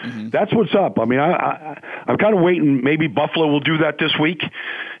that's what's up. I mean, I'm kind of waiting. Maybe Buffalo will do that this week,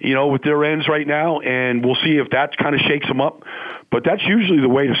 with their ends right now, and we'll see if that kind of shakes them up. But that's usually the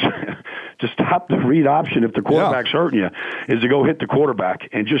way to stop the read option if the quarterback's hurting you, is to go hit the quarterback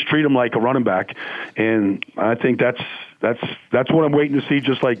and just treat him like a running back. And I think that's what I'm waiting to see,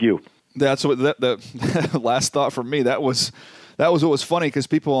 just like you. That's what the last thought from me. That was what was funny, because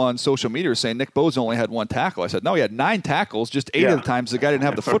people on social media are saying Nick Bosa only had 1 tackle. I said, no, he had 9 tackles, just 8 of the times the guy didn't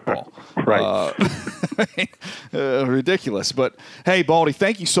have the football. Right. Ridiculous. But, hey, Baldy,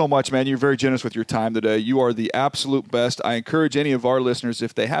 thank you so much, man. You're very generous with your time today. You are the absolute best. I encourage any of our listeners,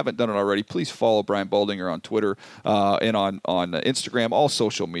 if they haven't done it already, please follow Brian Baldinger on Twitter and on Instagram, all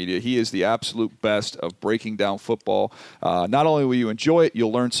social media. He is the absolute best of breaking down football. Not only will you enjoy it,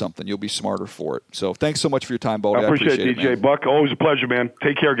 you'll learn something. You'll be smarter for it. So thanks so much for your time, Baldy. I appreciate it, DJ. Man. Buck, always a pleasure, man.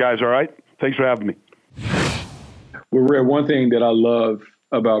 Take care, guys, all right? Thanks for having me. Well, Red, one thing that I love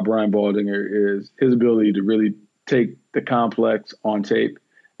about Brian Baldinger is his ability to really take the complex on tape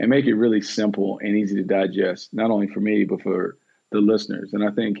and make it really simple and easy to digest, not only for me, but for the listeners. And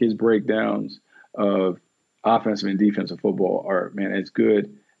I think his breakdowns of offensive and defensive football are, man, as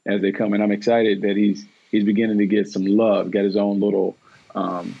good as they come. And I'm excited that he's beginning to get some love, got his own little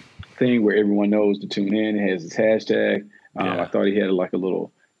thing where everyone knows to tune in. It has his hashtag. I thought he had like a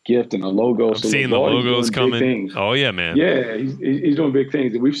little gift and a logo. I'm seeing the logos coming. Oh, yeah, man. Yeah, he's doing big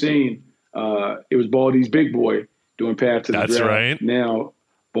things. And we've seen it was Baldy's Big Boy doing Path to the Draft. That's right. Now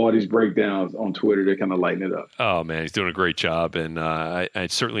Baldy's breakdowns on Twitter, they're kind of lighting it up. Oh, man, he's doing a great job. And I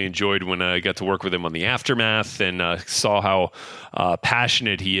certainly enjoyed when I got to work with him on the Aftermath and saw how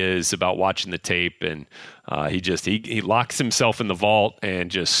passionate he is about watching the tape. And he locks himself in the vault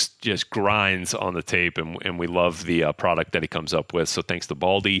and just grinds on the tape. And we love the product that he comes up with. So thanks to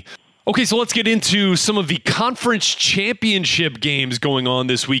Baldy. Okay, so let's get into some of the conference championship games going on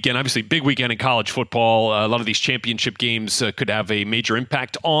this weekend. Obviously, big weekend in college football. A lot of these championship games could have a major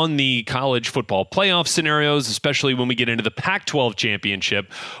impact on the college football playoff scenarios, especially when we get into the Pac-12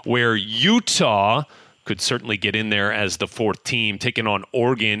 championship, where Utah could certainly get in there as the fourth team, taking on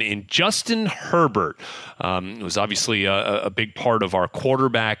Oregon. And Justin Herbert was obviously a big part of our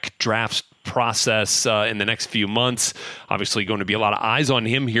quarterback draft process in the next few months. Obviously going to be a lot of eyes on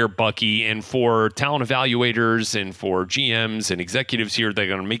him here, Bucky, and for talent evaluators and for GMs and executives here, they're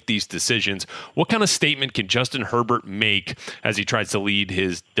going to make these decisions. What kind of statement can Justin Herbert make as he tries to lead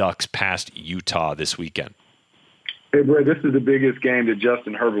his Ducks past Utah this weekend? Hey, Brett, this is the biggest game that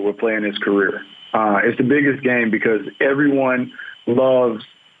Justin Herbert will play in his career. It's the biggest game because everyone loves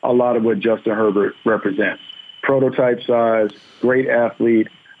a lot of what Justin Herbert represents. Prototype size, great athlete,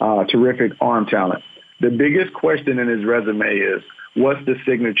 terrific arm talent. The biggest question in his resume is, what's the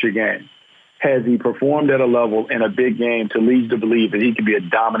signature game? Has he performed at a level in a big game to lead to believe that he can be a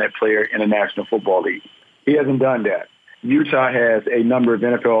dominant player in the National Football League? He hasn't done that. Utah has a number of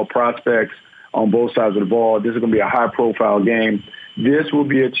NFL prospects on both sides of the ball. This is going to be a high-profile game. This will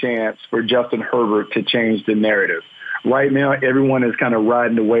be a chance for Justin Herbert to change the narrative. Right now, everyone is kind of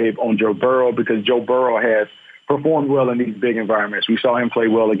riding the wave on Joe Burrow because Joe Burrow has performed well in these big environments. We saw him play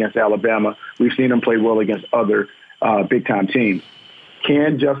well against Alabama. We've seen him play well against other big-time teams.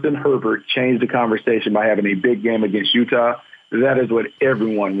 Can Justin Herbert change the conversation by having a big game against Utah? That is what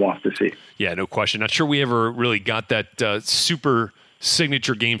everyone wants to see. Yeah, no question. Not sure we ever really got that super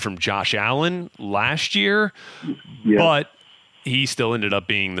signature game from Josh Allen last year, but he still ended up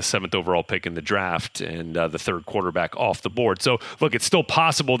being the 7th overall pick in the draft and the third quarterback off the board. So, look, it's still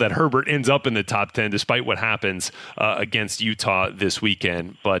possible that Herbert ends up in the top 10 despite what happens against Utah this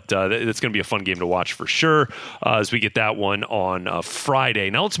weekend. But it's going to be a fun game to watch for sure as we get that one on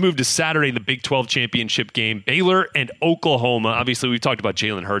Friday. Now let's move to Saturday, the Big 12 championship game, Baylor and Oklahoma. Obviously, we've talked about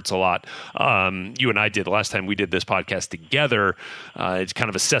Jalen Hurts a lot. You and I did the last time we did this podcast together. It's kind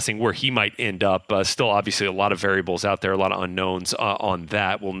of assessing where he might end up. Still, obviously, a lot of variables out there, a lot of unknowns on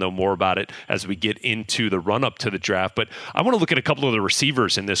that. We'll know more about it as we get into the run-up to the draft. But I want to look at a couple of the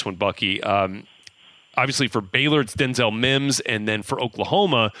receivers in this one, Bucky. Obviously, for Baylor, it's Denzel Mims, and then for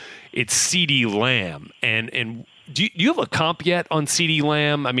Oklahoma, it's CeeDee Lamb. And do you have a comp yet on CeeDee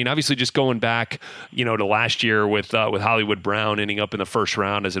Lamb? I mean, obviously, just going back, to last year with Hollywood Brown ending up in the first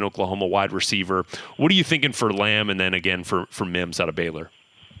round as an Oklahoma wide receiver. What are you thinking for Lamb, and then again for Mims out of Baylor?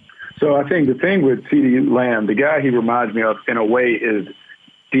 So I think the thing with CeeDee Lamb, the guy he reminds me of in a way is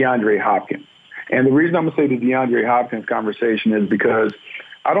DeAndre Hopkins. And the reason I'm going to say the DeAndre Hopkins conversation is because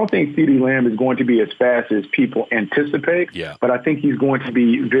I don't think CeeDee Lamb is going to be as fast as people anticipate, but I think he's going to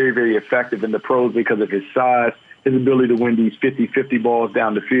be very, very effective in the pros because of his size, his ability to win these 50-50 balls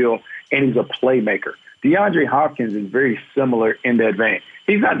down the field, and he's a playmaker. DeAndre Hopkins is very similar in that vein.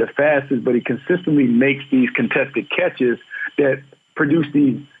 He's not the fastest, but he consistently makes these contested catches that produce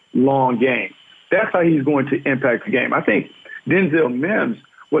these long games. That's how he's going to impact the game. I think Denzel Mims,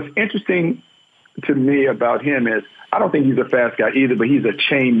 what's interesting to me about him is I don't think he's a fast guy either, but he's a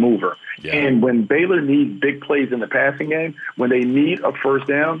chain mover. Yeah. And when Baylor needs big plays in the passing game, when they need a first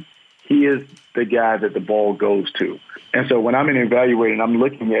down, he is the guy that the ball goes to. And so when I'm evaluating, I'm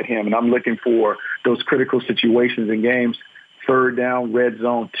looking at him and I'm looking for those critical situations in games, third down, red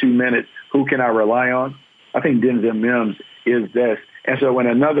zone, 2 minutes, who can I rely on? I think Denzel Mims is this. And so in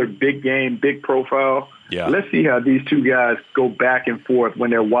another big game, big profile, let's see how these two guys go back and forth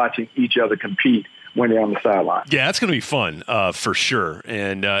when they're watching each other compete when they're on the sideline. Yeah, that's going to be fun for sure.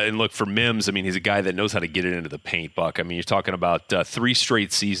 And look, for Mims, I mean, he's a guy that knows how to get it into the paint, Buck. I mean, you're talking about 3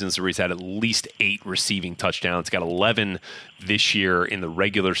 straight seasons where he's had at least 8 receiving touchdowns. Got 11 this year in the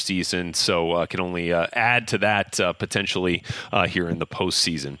regular season, so can only add to that potentially here in the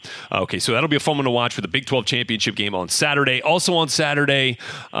postseason. Okay, so that'll be a fun one to watch for the Big 12 championship game on Saturday. Also on Saturday,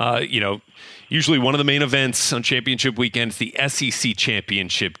 usually one of the main events on championship weekend is the SEC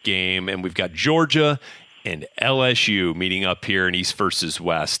championship game, and we've got Georgia and LSU meeting up here in East versus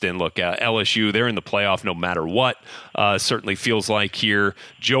West. And look, LSU, they're in the playoff no matter what. Certainly feels like here.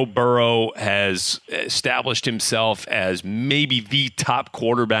 Joe Burrow has established himself as maybe the top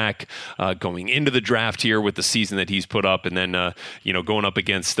quarterback going into the draft here with the season that he's put up. And then, going up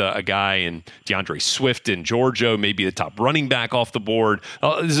against a guy in DeAndre Swift in Georgia, maybe the top running back off the board.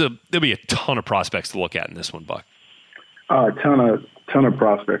 There'll be a ton of prospects to look at in this one, Buck. A ton of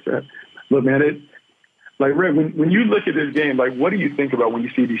prospects. Look, man, like, Red, when you look at this game, like, what do you think about when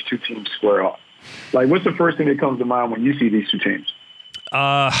you see these two teams square off? Like, what's the first thing that comes to mind when you see these two teams?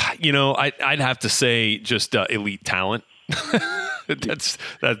 I'd have to say just elite talent.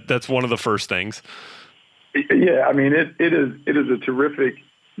 That's one of the first things. Yeah, I mean, it is a terrific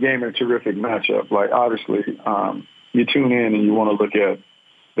game and a terrific matchup. Like, obviously, you tune in and you want to look at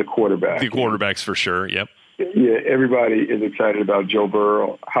the quarterback. The quarterbacks for sure, yep. Yeah, everybody is excited about Joe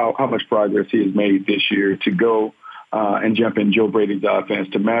Burrow, how much progress he has made this year to go and jump in Joe Brady's offense,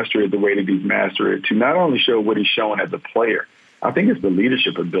 to master it the way that he's mastered it, to not only show what he's shown as a player. I think it's the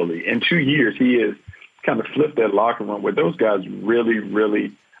leadership ability. In 2 years, he has kind of flipped that locker room where those guys really,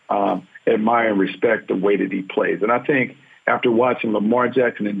 really admire and respect the way that he plays. And I think after watching Lamar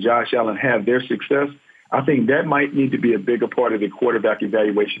Jackson and Josh Allen have their success, I think that might need to be a bigger part of the quarterback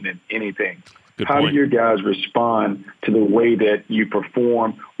evaluation than anything. How do your guys respond to the way that you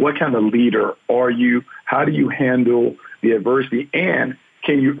perform? What kind of leader are you? How do you handle the adversity? And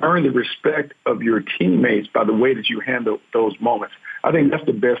can you earn the respect of your teammates by the way that you handle those moments? I think that's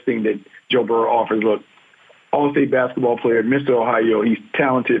the best thing that Joe Burrow offers. Look, all-state basketball player, Mr. Ohio, he's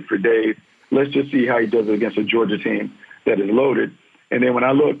talented for days. Let's just see how he does it against a Georgia team that is loaded. And then when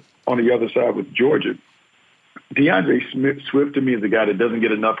I look on the other side with Georgia, DeAndre Swift to me is a guy that doesn't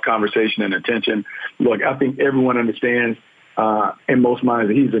get enough conversation and attention. Look, I think everyone understands in most minds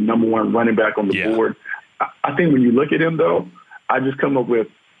that he's the number one running back on the board. I think when you look at him, though, I just come up with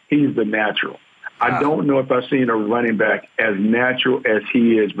he's the natural. I don't know if I've seen a running back as natural as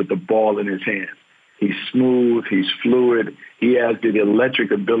he is with the ball in his hands. He's smooth. He's fluid. He has the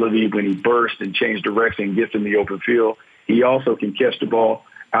electric ability when he bursts and changes direction and gets in the open field. He also can catch the ball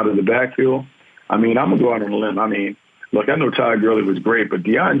out of the backfield. I mean, I'm going to go out on a limb. I mean, look, I know Todd Gurley was great, but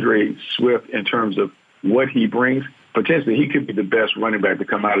DeAndre Swift, in terms of what he brings, potentially he could be the best running back to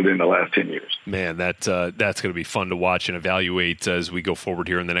come out of it in the last 10 years. Man, that's going to be fun to watch and evaluate as we go forward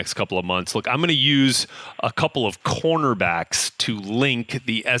here in the next couple of months. Look, I'm going to use a couple of cornerbacks to link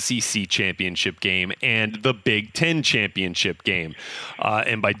the SEC championship game and the Big Ten championship game.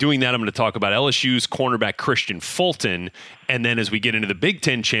 And by doing that, I'm going to talk about LSU's cornerback Christian Fulton. And then as we get into the Big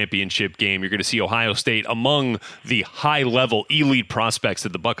Ten championship game, you're going to see Ohio State among the high-level elite prospects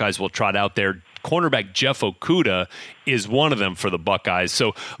that the Buckeyes will trot out there. Cornerback Jeff Okudah is one of them for the Buckeyes.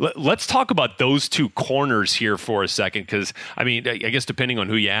 So let's talk about those two corners here for a second, because, I mean, I guess depending on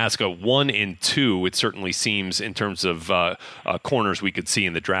who you ask, a 1 and 2, it certainly seems in terms of corners we could see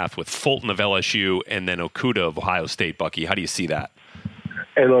in the draft with Fulton of LSU and then Okudah of Ohio State. Bucky, how do you see that?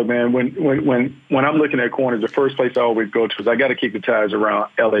 Hey, look, man, when I'm looking at corners, the first place I always go to is I got to keep the ties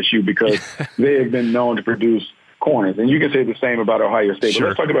around LSU because they have been known to produce corners. And you can say the same about Ohio State. But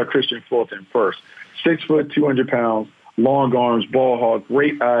let's talk about Christian Fulton first. 6 foot, 200 pounds, long arms, ball hawk,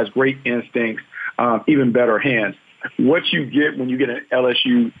 great eyes, great instincts, even better hands. What you get when you get an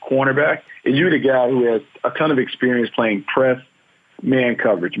LSU cornerback is you're the guy who has a ton of experience playing press man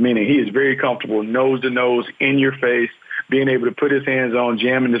coverage, meaning he is very comfortable nose to nose, in your face, being able to put his hands on,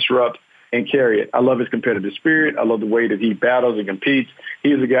 jam and disrupt, and carry it. I love his competitive spirit. I love the way that he battles and competes.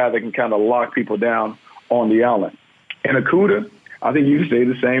 He's a guy that can kind of lock people down on the island. And Okudah, I think you can say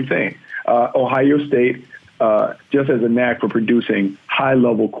the same thing. Ohio State just has a knack for producing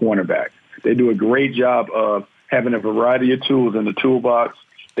high-level cornerbacks. They do a great job of having a variety of tools in the toolbox.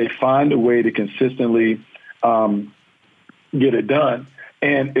 They find a way to consistently get it done.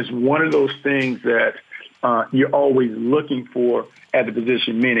 And it's one of those things that you're always looking for at the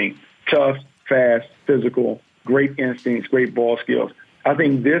position, meaning tough, fast, physical, great instincts, great ball skills. I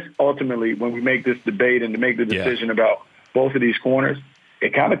think this ultimately, when we make this debate and to make the decision about both of these corners,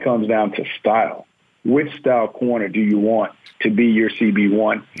 it kind of comes down to style. Which style corner do you want to be your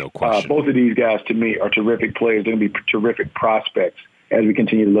CB1? No question. Both of these guys, to me, are terrific players. They're going to be terrific prospects as we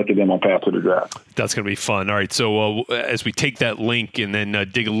continue to look at them on path to the draft. That's going to be fun. All right, so as we take that link and then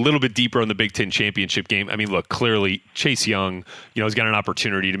dig a little bit deeper on the Big Ten championship game, I mean, look, clearly Chase Young, has got an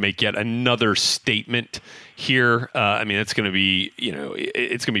opportunity to make yet another statement here. I mean, it's going to be,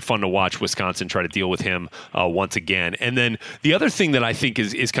 it's going to be fun to watch Wisconsin try to deal with him once again. And then the other thing that I think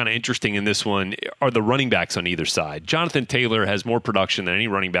is kind of interesting in this one are the running backs on either side. Jonathan Taylor has more production than any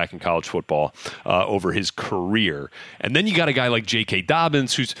running back in college football over his career. And then you got a guy like J.K.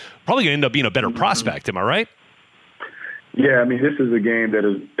 Dobbins, who's probably going to end up being a better prospect. Am I right? Yeah, I mean, this is a game that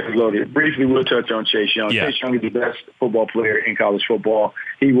is loaded. Briefly, we'll touch on Chase Young. Yeah. Chase Young is the best football player in college football.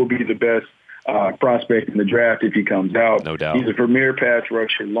 He will be the best prospect in the draft if he comes out. No doubt. He's a premier pass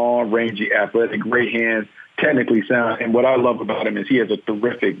rusher, long, rangy, athletic, great hands, technically sound. And what I love about him is he has a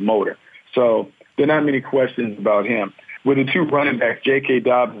terrific motor. So there are not many questions about him. With the two running backs, J.K.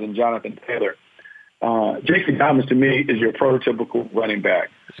 Dobbins and Jonathan Taylor, J.K. Dobbins to me is your prototypical running back.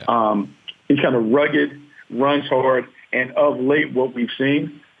 Yeah. He's kind of rugged, runs hard, and of late what we've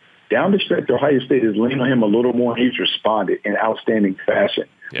seen, down the stretch, Ohio State has leaned on him a little more, and he's responded in outstanding fashion.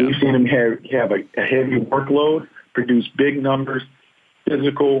 Yeah. We've seen him have a heavy workload, produce big numbers,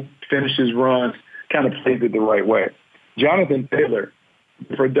 physical, finishes runs, kind of plays it the right way. Jonathan Taylor,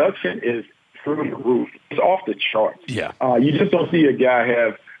 the production is through the roof. It's off the charts. Yeah. You just don't see a guy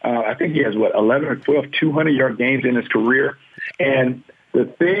have, I think he has, 11 or 12 200-yard games in his career. And the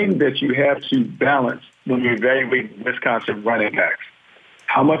thing that you have to balance when you evaluate Wisconsin running backs,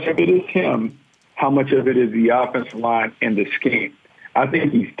 how much of it is him, how much of it is the offensive line and the scheme. I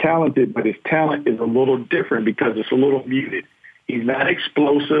think he's talented, but his talent is a little different because it's a little muted. He's not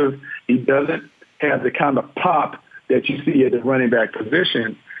explosive. He doesn't have the kind of pop that you see at the running back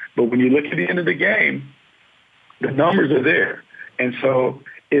position. But when you look at the end of the game, the numbers are there. And so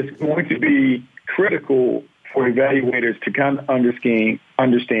it's going to be critical for evaluators to kind of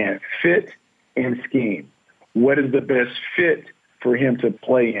understand fit and scheme. What is the best fit for him to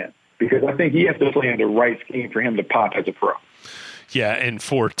play in? Because I think he has to play in the right scheme for him to pop as a pro. Yeah, and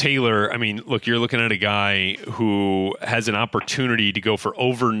for Taylor, I mean, look, you're looking at a guy who has an opportunity to go for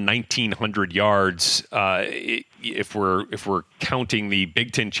over 1,900 yards if we're counting the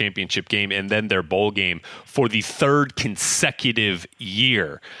Big Ten championship game and then their bowl game for the third consecutive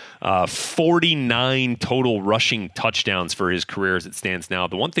year. 49 total rushing touchdowns for his career as it stands now.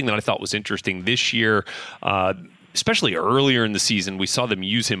 The one thing that I thought was interesting this year, especially earlier in the season, we saw them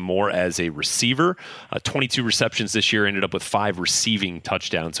use him more as a receiver. 22 receptions this year, ended up with 5 receiving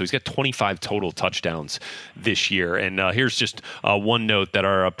touchdowns. So he's got 25 total touchdowns this year. And here's just one note that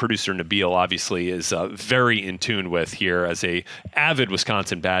our producer Nabil obviously is very in tune with here as a avid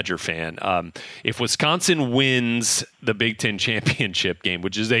Wisconsin Badger fan. If Wisconsin wins the Big Ten championship game,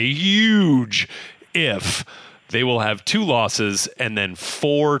 which is a huge if, they will have 2 losses and then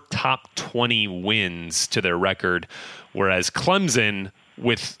 4 top 20 wins to their record, whereas Clemson,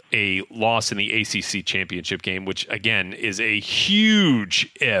 with a loss in the ACC championship game, which, again, is a huge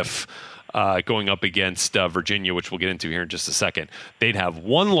if, going up against Virginia, which we'll get into here in just a second, they'd have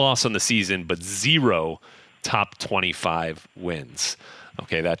 1 loss on the season but 0 top 25 wins.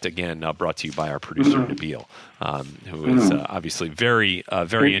 Okay, that, again, brought to you by our producer, Nabil, who is obviously very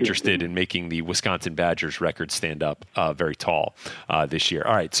interested in making the Wisconsin Badgers record stand up very tall this year.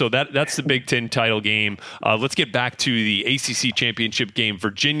 All right, so that's the Big Ten title game. Let's get back to the ACC championship game,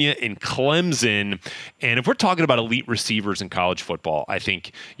 Virginia and Clemson. And if we're talking about elite receivers in college football, I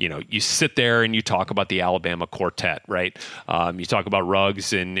think, you sit there and you talk about the Alabama quartet, right? You talk about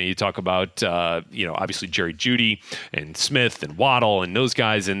Ruggs and you talk about, obviously Jerry Jeudy and Smith and Waddle and those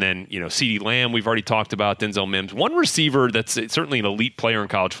guys. And then, CeeDee Lamb, we've already talked about, Denzel Mims. One receiver that's certainly an elite player in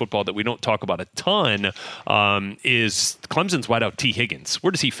college football that we don't talk about a ton is Clemson's wideout T. Higgins.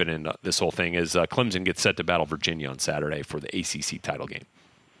 Where does he fit in this whole thing as Clemson gets set to battle Virginia on Saturday for the ACC title game?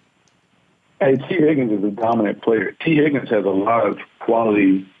 Hey, T. Higgins is a dominant player. T. Higgins has a lot of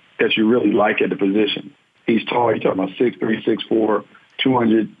quality that you really like at the position. He's tall. You're talking about 6'3", 6'4",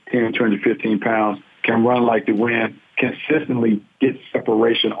 210, 215 pounds, can run like the wind, consistently gets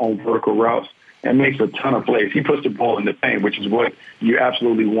separation on vertical routes, and makes a ton of plays. He puts the ball in the paint, which is what you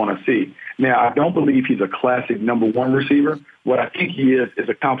absolutely want to see. Now, I don't believe he's a classic number 1 receiver. What I think he is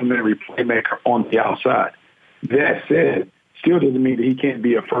a complimentary playmaker on the outside. That said, still doesn't mean that he can't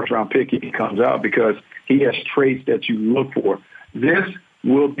be a first-round pick if he comes out, because he has traits that you look for. This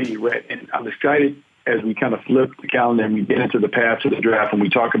will be, and I'm excited as we kind of flip the calendar and we get into the path to the draft and we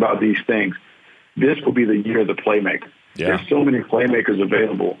talk about these things. This will be the year of the playmaker. Yeah. There's so many playmakers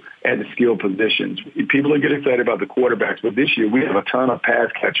available at the skill positions. People are getting excited about the quarterbacks, but this year we have a ton of pass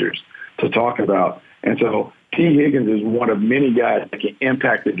catchers to talk about. And so T. Higgins is one of many guys that can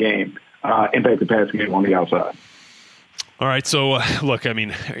impact the game, impact the pass game on the outside. All right, so look, I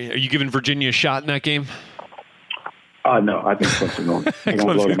mean, are you giving Virginia a shot in that game? No, I think Clemson's going to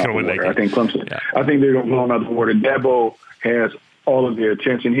blow them out the water. I think Clemson. Yeah. I think they're going to blow them out the water. Dabo has all of their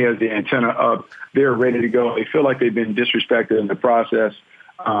attention. He has the antenna up. They're ready to go. They feel like they've been disrespected in the process.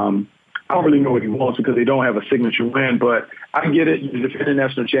 I don't really know what he wants because they don't have a signature win, but I get it. You're defending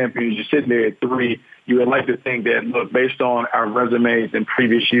national champions. You're sitting there at 3. You would like to think that, look, based on our resumes in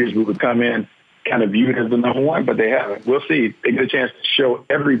previous years, we would come in kind of viewed as the number 1, but they haven't. We'll see. They get a chance to show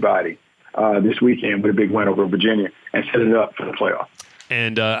everybody this weekend with a big win over Virginia and set it up for the playoff.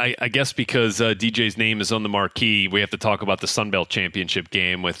 And I guess because DJ's name is on the marquee, we have to talk about the Sun Belt Championship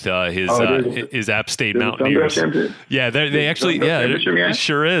game with his App State Mountaineers. Yeah, they actually, it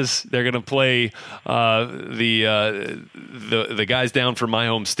sure is. They're going to play the guys down from my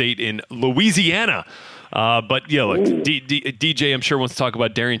home state in Louisiana. But yeah, look, DJ, I'm sure wants to talk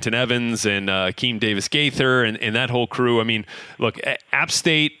about Darrington Evans and Akeem Davis-Gaither and that whole crew. I mean, look, App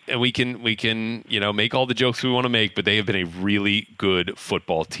State, we can make all the jokes we want to make, but they have been a really good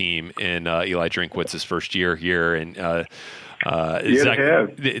football team in Eli Drinkwitz's first year here, and Zach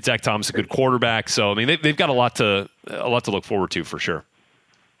Thomas, a good quarterback. So I mean, they've got a lot to look forward to for sure.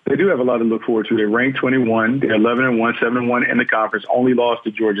 They do have a lot to look forward to. They're ranked 21. They're 11-1, 7-1 in the conference. Only lost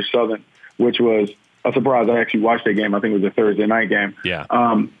to Georgia Southern, which was a surprise. I actually watched that game. I think it was a Thursday night game. Yeah.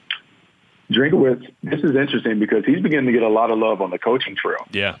 Drinkowitz, this is interesting because he's beginning to get a lot of love on the coaching trail.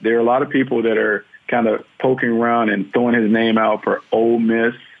 Yeah. There are a lot of people that are kind of poking around and throwing his name out for Ole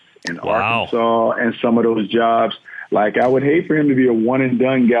Miss and Arkansas and some of those jobs. Like, I would hate for him to be a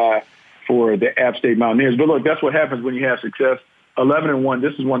one-and-done guy for the App State Mountaineers. But, look, that's what happens when you have success. 11-1,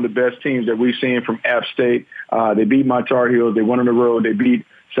 this is one of the best teams that we've seen from App State. They beat my Tar Heels. They won on the road. They beat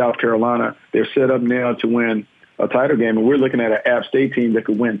South Carolina. They're set up now to win a title game, and we're looking at an App State team that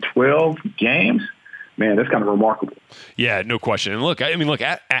could win 12 games. Man, that's kind of remarkable. Yeah, no question. And look,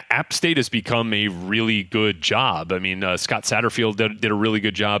 App State has become a really good job. I mean, Scott Satterfield did a really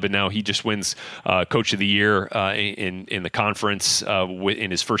good job, and now he just wins Coach of the Year in the conference in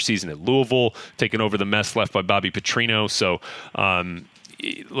his first season at Louisville, taking over the mess left by Bobby Petrino. So,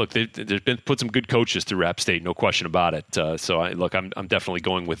 look, there's been put some good coaches through App State, no question about it. I'm definitely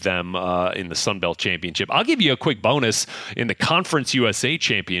going with them in the Sun Belt Championship. I'll give you a quick bonus in the Conference USA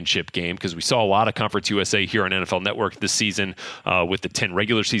Championship game because we saw a lot of Conference USA here on NFL Network this season with the 10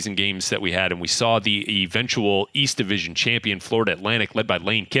 regular season games that we had, and we saw the eventual East Division champion Florida Atlantic led by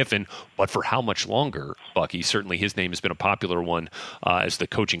Lane Kiffin. But for how much longer, Bucky? Certainly his name has been a popular one as the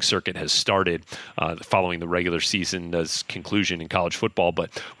coaching circuit has started following the regular season's conclusion in college football.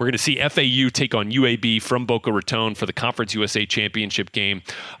 But we're going to see FAU take on UAB from Boca Raton for the Conference USA Championship game.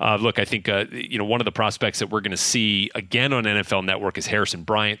 Look, I think one of the prospects that we're going to see again on NFL Network is Harrison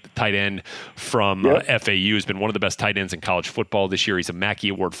Bryant, the tight end from FAU. Has been one of the best tight ends in college football this year. He's a Mackey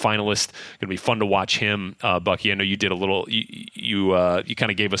Award finalist. Going to be fun to watch him, Bucky. I know you did a little. You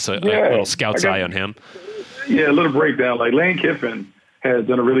kind of gave us a little scout's eye on him. Yeah, a little breakdown. Like Lane Kiffin has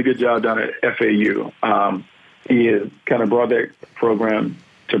done a really good job down at FAU. He has kind of brought that program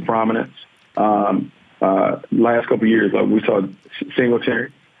to prominence. Last couple of years, we saw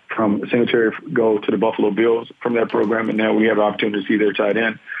Singletary go to the Buffalo Bills from that program, and now we have an opportunity to see their tight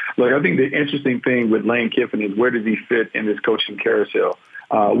end. Look, I think the interesting thing with Lane Kiffin is where does he fit in this coaching carousel?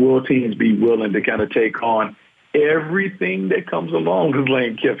 Will teams be willing to kind of take on everything that comes along with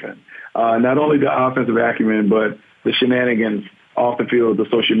Lane Kiffin? Not only the offensive acumen, but the shenanigans off the field, the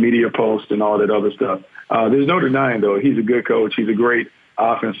social media posts, and all that other stuff. There's no denying, though, he's a good coach. He's a great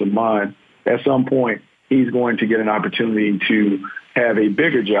offensive mind. At some point, he's going to get an opportunity to have a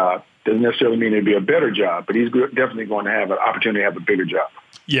bigger job. Doesn't necessarily mean it'd be a better job, but he's definitely going to have an opportunity to have a bigger job.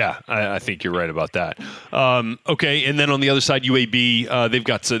 Yeah, I think you're right about that. Okay, and then on the other side, UAB, they've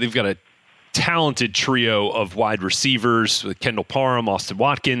got a talented trio of wide receivers with Kendall Parham, Austin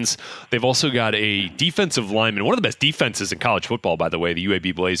Watkins. They've also got a defensive lineman, one of the best defenses in college football, by the way, the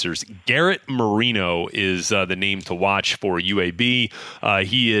UAB Blazers. Garrett Marino is the name to watch for UAB.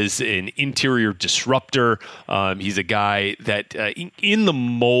 He is an interior disruptor. He's a guy that in the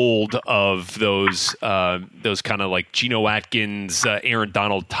mold of those kind of like Geno Atkins, Aaron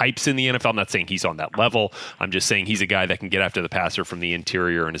Donald types in the NFL. I'm not saying he's on that level. I'm just saying he's a guy that can get after the passer from the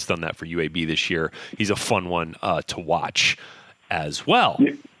interior and has done that for UAB this year. He's a fun one to watch as well.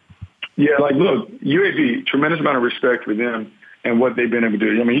 Yeah, like, look, UAB, tremendous amount of respect for them and what they've been able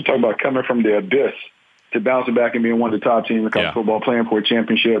to do. I mean, you talk about coming from the abyss to bouncing back and being one of the top teams in college football, playing for a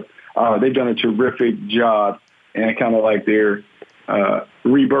championship. They've done a terrific job and kind of like their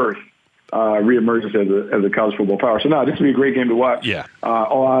rebirth, reemergence as a college football power. So, no, this will be a great game to watch. Yeah.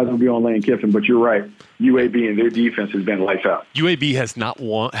 All eyes will be on Lane Kiffin, but you're right. UAB and their defense has been lights out. UAB has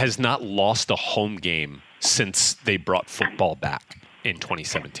not lost a home game since they brought football back in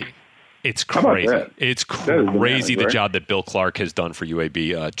 2017. It's crazy. It's crazy the job that Bill Clark has done for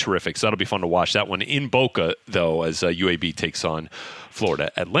UAB. Terrific. So that'll be fun to watch. That one in Boca, though, as UAB takes on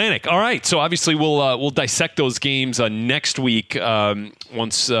Florida Atlantic. All right. So obviously we'll dissect those games next week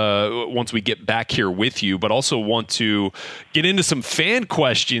once we get back here with you. But also want to get into some fan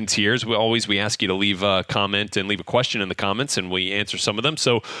questions here. As we ask you to leave a comment and leave a question in the comments, and we answer some of them.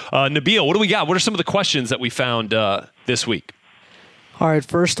 So Nabil, what do we got? What are some of the questions that we found this week? All right.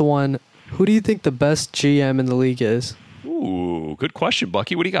 First one. Who do you think the best GM in the league is? Ooh, good question,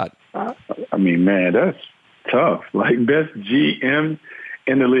 Bucky. What do you got? I mean, man, that's tough. Like, best GM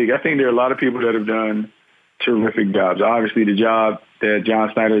in the league. I think there are a lot of people that have done terrific jobs. Obviously, the job that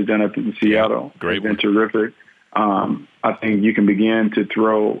John Snyder has done up in Seattle. Great has been terrific. I think you can begin to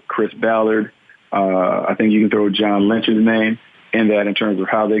throw Chris Ballard. I think you can throw John Lynch's name in that in terms of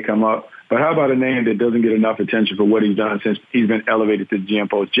how they come up. But how about a name that doesn't get enough attention for what he's done since he's been elevated to the GM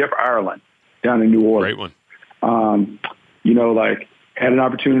post? Jeff Ireland down in New Orleans. Great one. Had an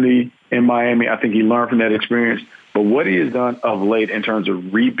opportunity in Miami. I think he learned from that experience. But what he has done of late in terms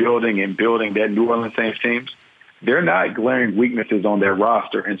of rebuilding and building that New Orleans Saints teams, they're not glaring weaknesses on their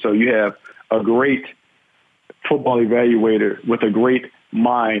roster. And so you have a great football evaluator with a great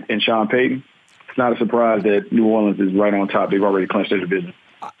mind in Sean Payton. It's not a surprise that New Orleans is right on top. They've already clinched their division.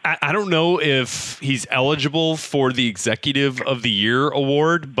 I don't know if he's eligible for the Executive of the Year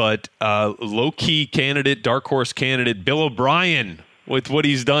award, but low-key candidate, dark horse candidate, Bill O'Brien, with what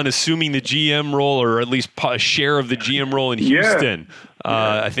he's done, assuming the GM role or at least a share of the GM role in Houston,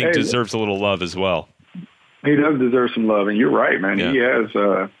 I think deserves a little love as well. He does deserve some love, and you're right, man. Yeah. He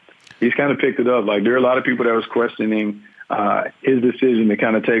has. He's kind of picked it up. Like, there are a lot of people that was questioning his decision to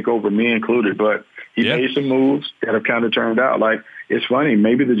kind of take over, me included, but he made some moves that have kind of turned out. Like, it's funny,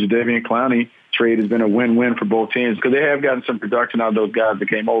 maybe the Jadeveon Clowney trade has been a win-win for both teams because they have gotten some production out of those guys that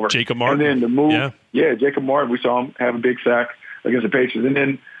came over. Jacob Martin. And then the move, Jacob Martin, we saw him have a big sack against the Patriots. And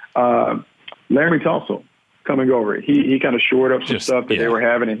then Larry Tunsil coming over. He kind of shored up some stuff that they were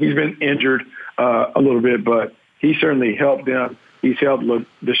having, and he's been injured a little bit, but he certainly helped them. He's helped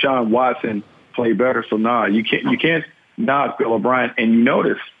Deshaun Watson play better. So, you can't knock Bill O'Brien. And you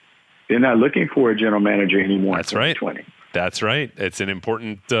notice they're not looking for a general manager anymore. That's right. That's right. It's an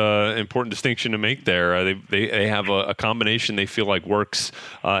important distinction to make there. They have a combination they feel like works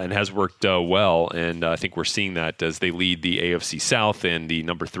and has worked well, and I think we're seeing that as they lead the AFC South and the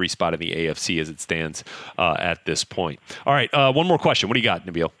number 3 spot in the AFC as it stands at this point. All right, one more question. What do you got,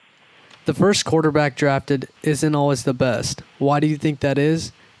 Nabil? The first quarterback drafted isn't always the best. Why do you think that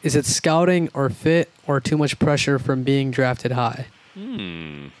is? Is it scouting or fit or too much pressure from being drafted high?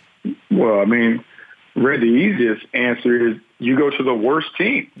 Well, I mean, Red, the easiest answer is you go to the worst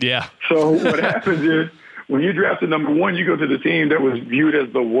team. Yeah. So what happens is when you draft the number 1, you go to the team that was viewed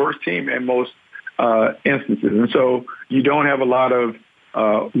as the worst team in most instances. And so you don't have a lot of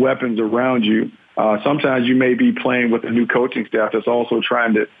weapons around you. Sometimes you may be playing with a new coaching staff that's also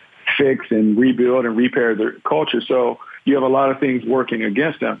trying to fix and rebuild and repair their culture. So you have a lot of things working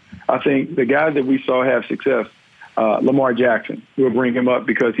against them. I think the guys that we saw have success, Lamar Jackson, we'll bring him up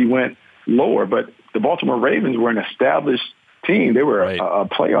because he went lower, but the Baltimore Ravens were an established team. They were a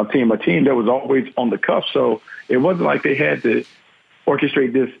playoff team, a team that was always on the cusp. So it wasn't like they had to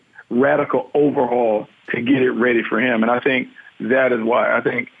orchestrate this radical overhaul to get it ready for him. And I think that is why. I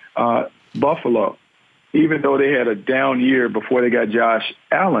think Buffalo, even though they had a down year before they got Josh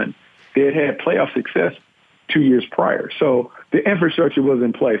Allen, they had playoff success 2 years prior. So the infrastructure was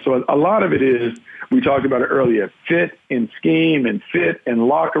in place. So a lot of it is, we talked about it earlier, fit in scheme and fit in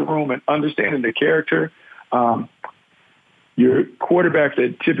locker room and understanding the character. Your quarterbacks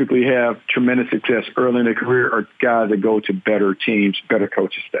that typically have tremendous success early in their career are guys that go to better teams, better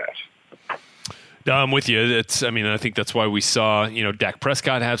coaching staffs. I'm with you. I think that's why we saw, Dak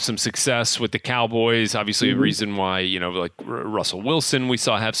Prescott have some success with the Cowboys. Obviously, a reason why, like Russell Wilson, we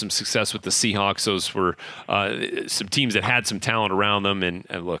saw have some success with the Seahawks. Those were some teams that had some talent around them. And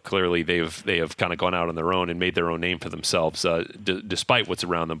look, clearly they have kind of gone out on their own and made their own name for themselves, despite what's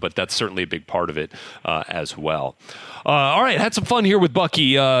around them. But that's certainly a big part of it as well. All right, had some fun here with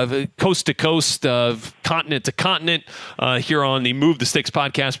Bucky, coast to coast, continent to continent, here on the Move the Sticks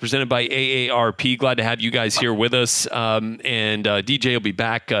podcast presented by AARP. Glad to have you guys here with us. And DJ will be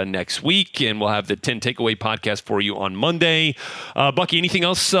back next week, and we'll have the 10 Takeaway podcast for you on Monday. Bucky, anything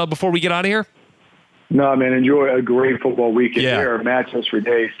else before we get out of here? No, man, enjoy a great football weekend. Yeah. There are matchups for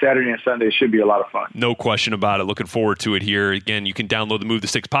days. Saturday and Sunday should be a lot of fun. No question about it. Looking forward to it here. Again, you can download the Move the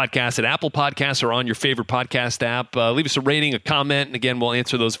Sticks podcast at Apple Podcasts or on your favorite podcast app. Leave us a rating, a comment, and again, we'll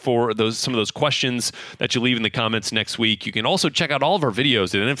answer some of those questions that you leave in the comments next week. You can also check out all of our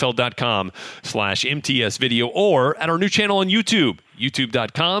videos at NFL.com/MTS video or at our new channel on YouTube.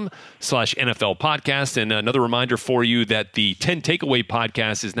 youtube.com/NFL podcast. And another reminder for you that the 10 Takeaway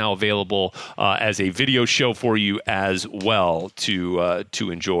podcast is now available as a video show for you as well to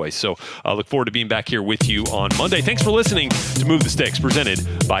enjoy. So look forward to being back here with you on Monday. Thanks for listening to Move the Sticks, presented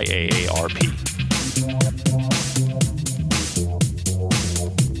by AARP.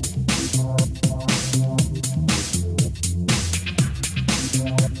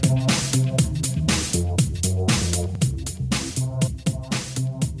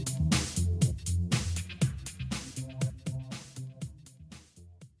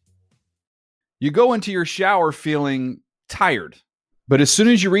 You go into your shower feeling tired, But as soon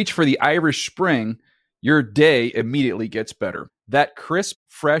as you reach for the Irish Spring, your day immediately gets better. That crisp,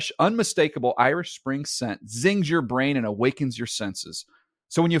 fresh, unmistakable Irish Spring scent zings your brain and awakens your senses.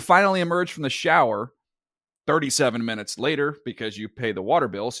 So when you finally emerge from the shower 37 minutes later, because you pay the water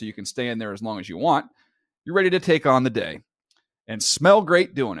bill so you can stay in there as long as you want, you're ready to take on the day and smell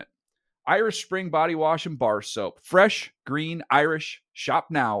great doing it. Irish Spring Body Wash and Bar Soap. Fresh, green, Irish. Shop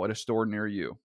now at a store near you.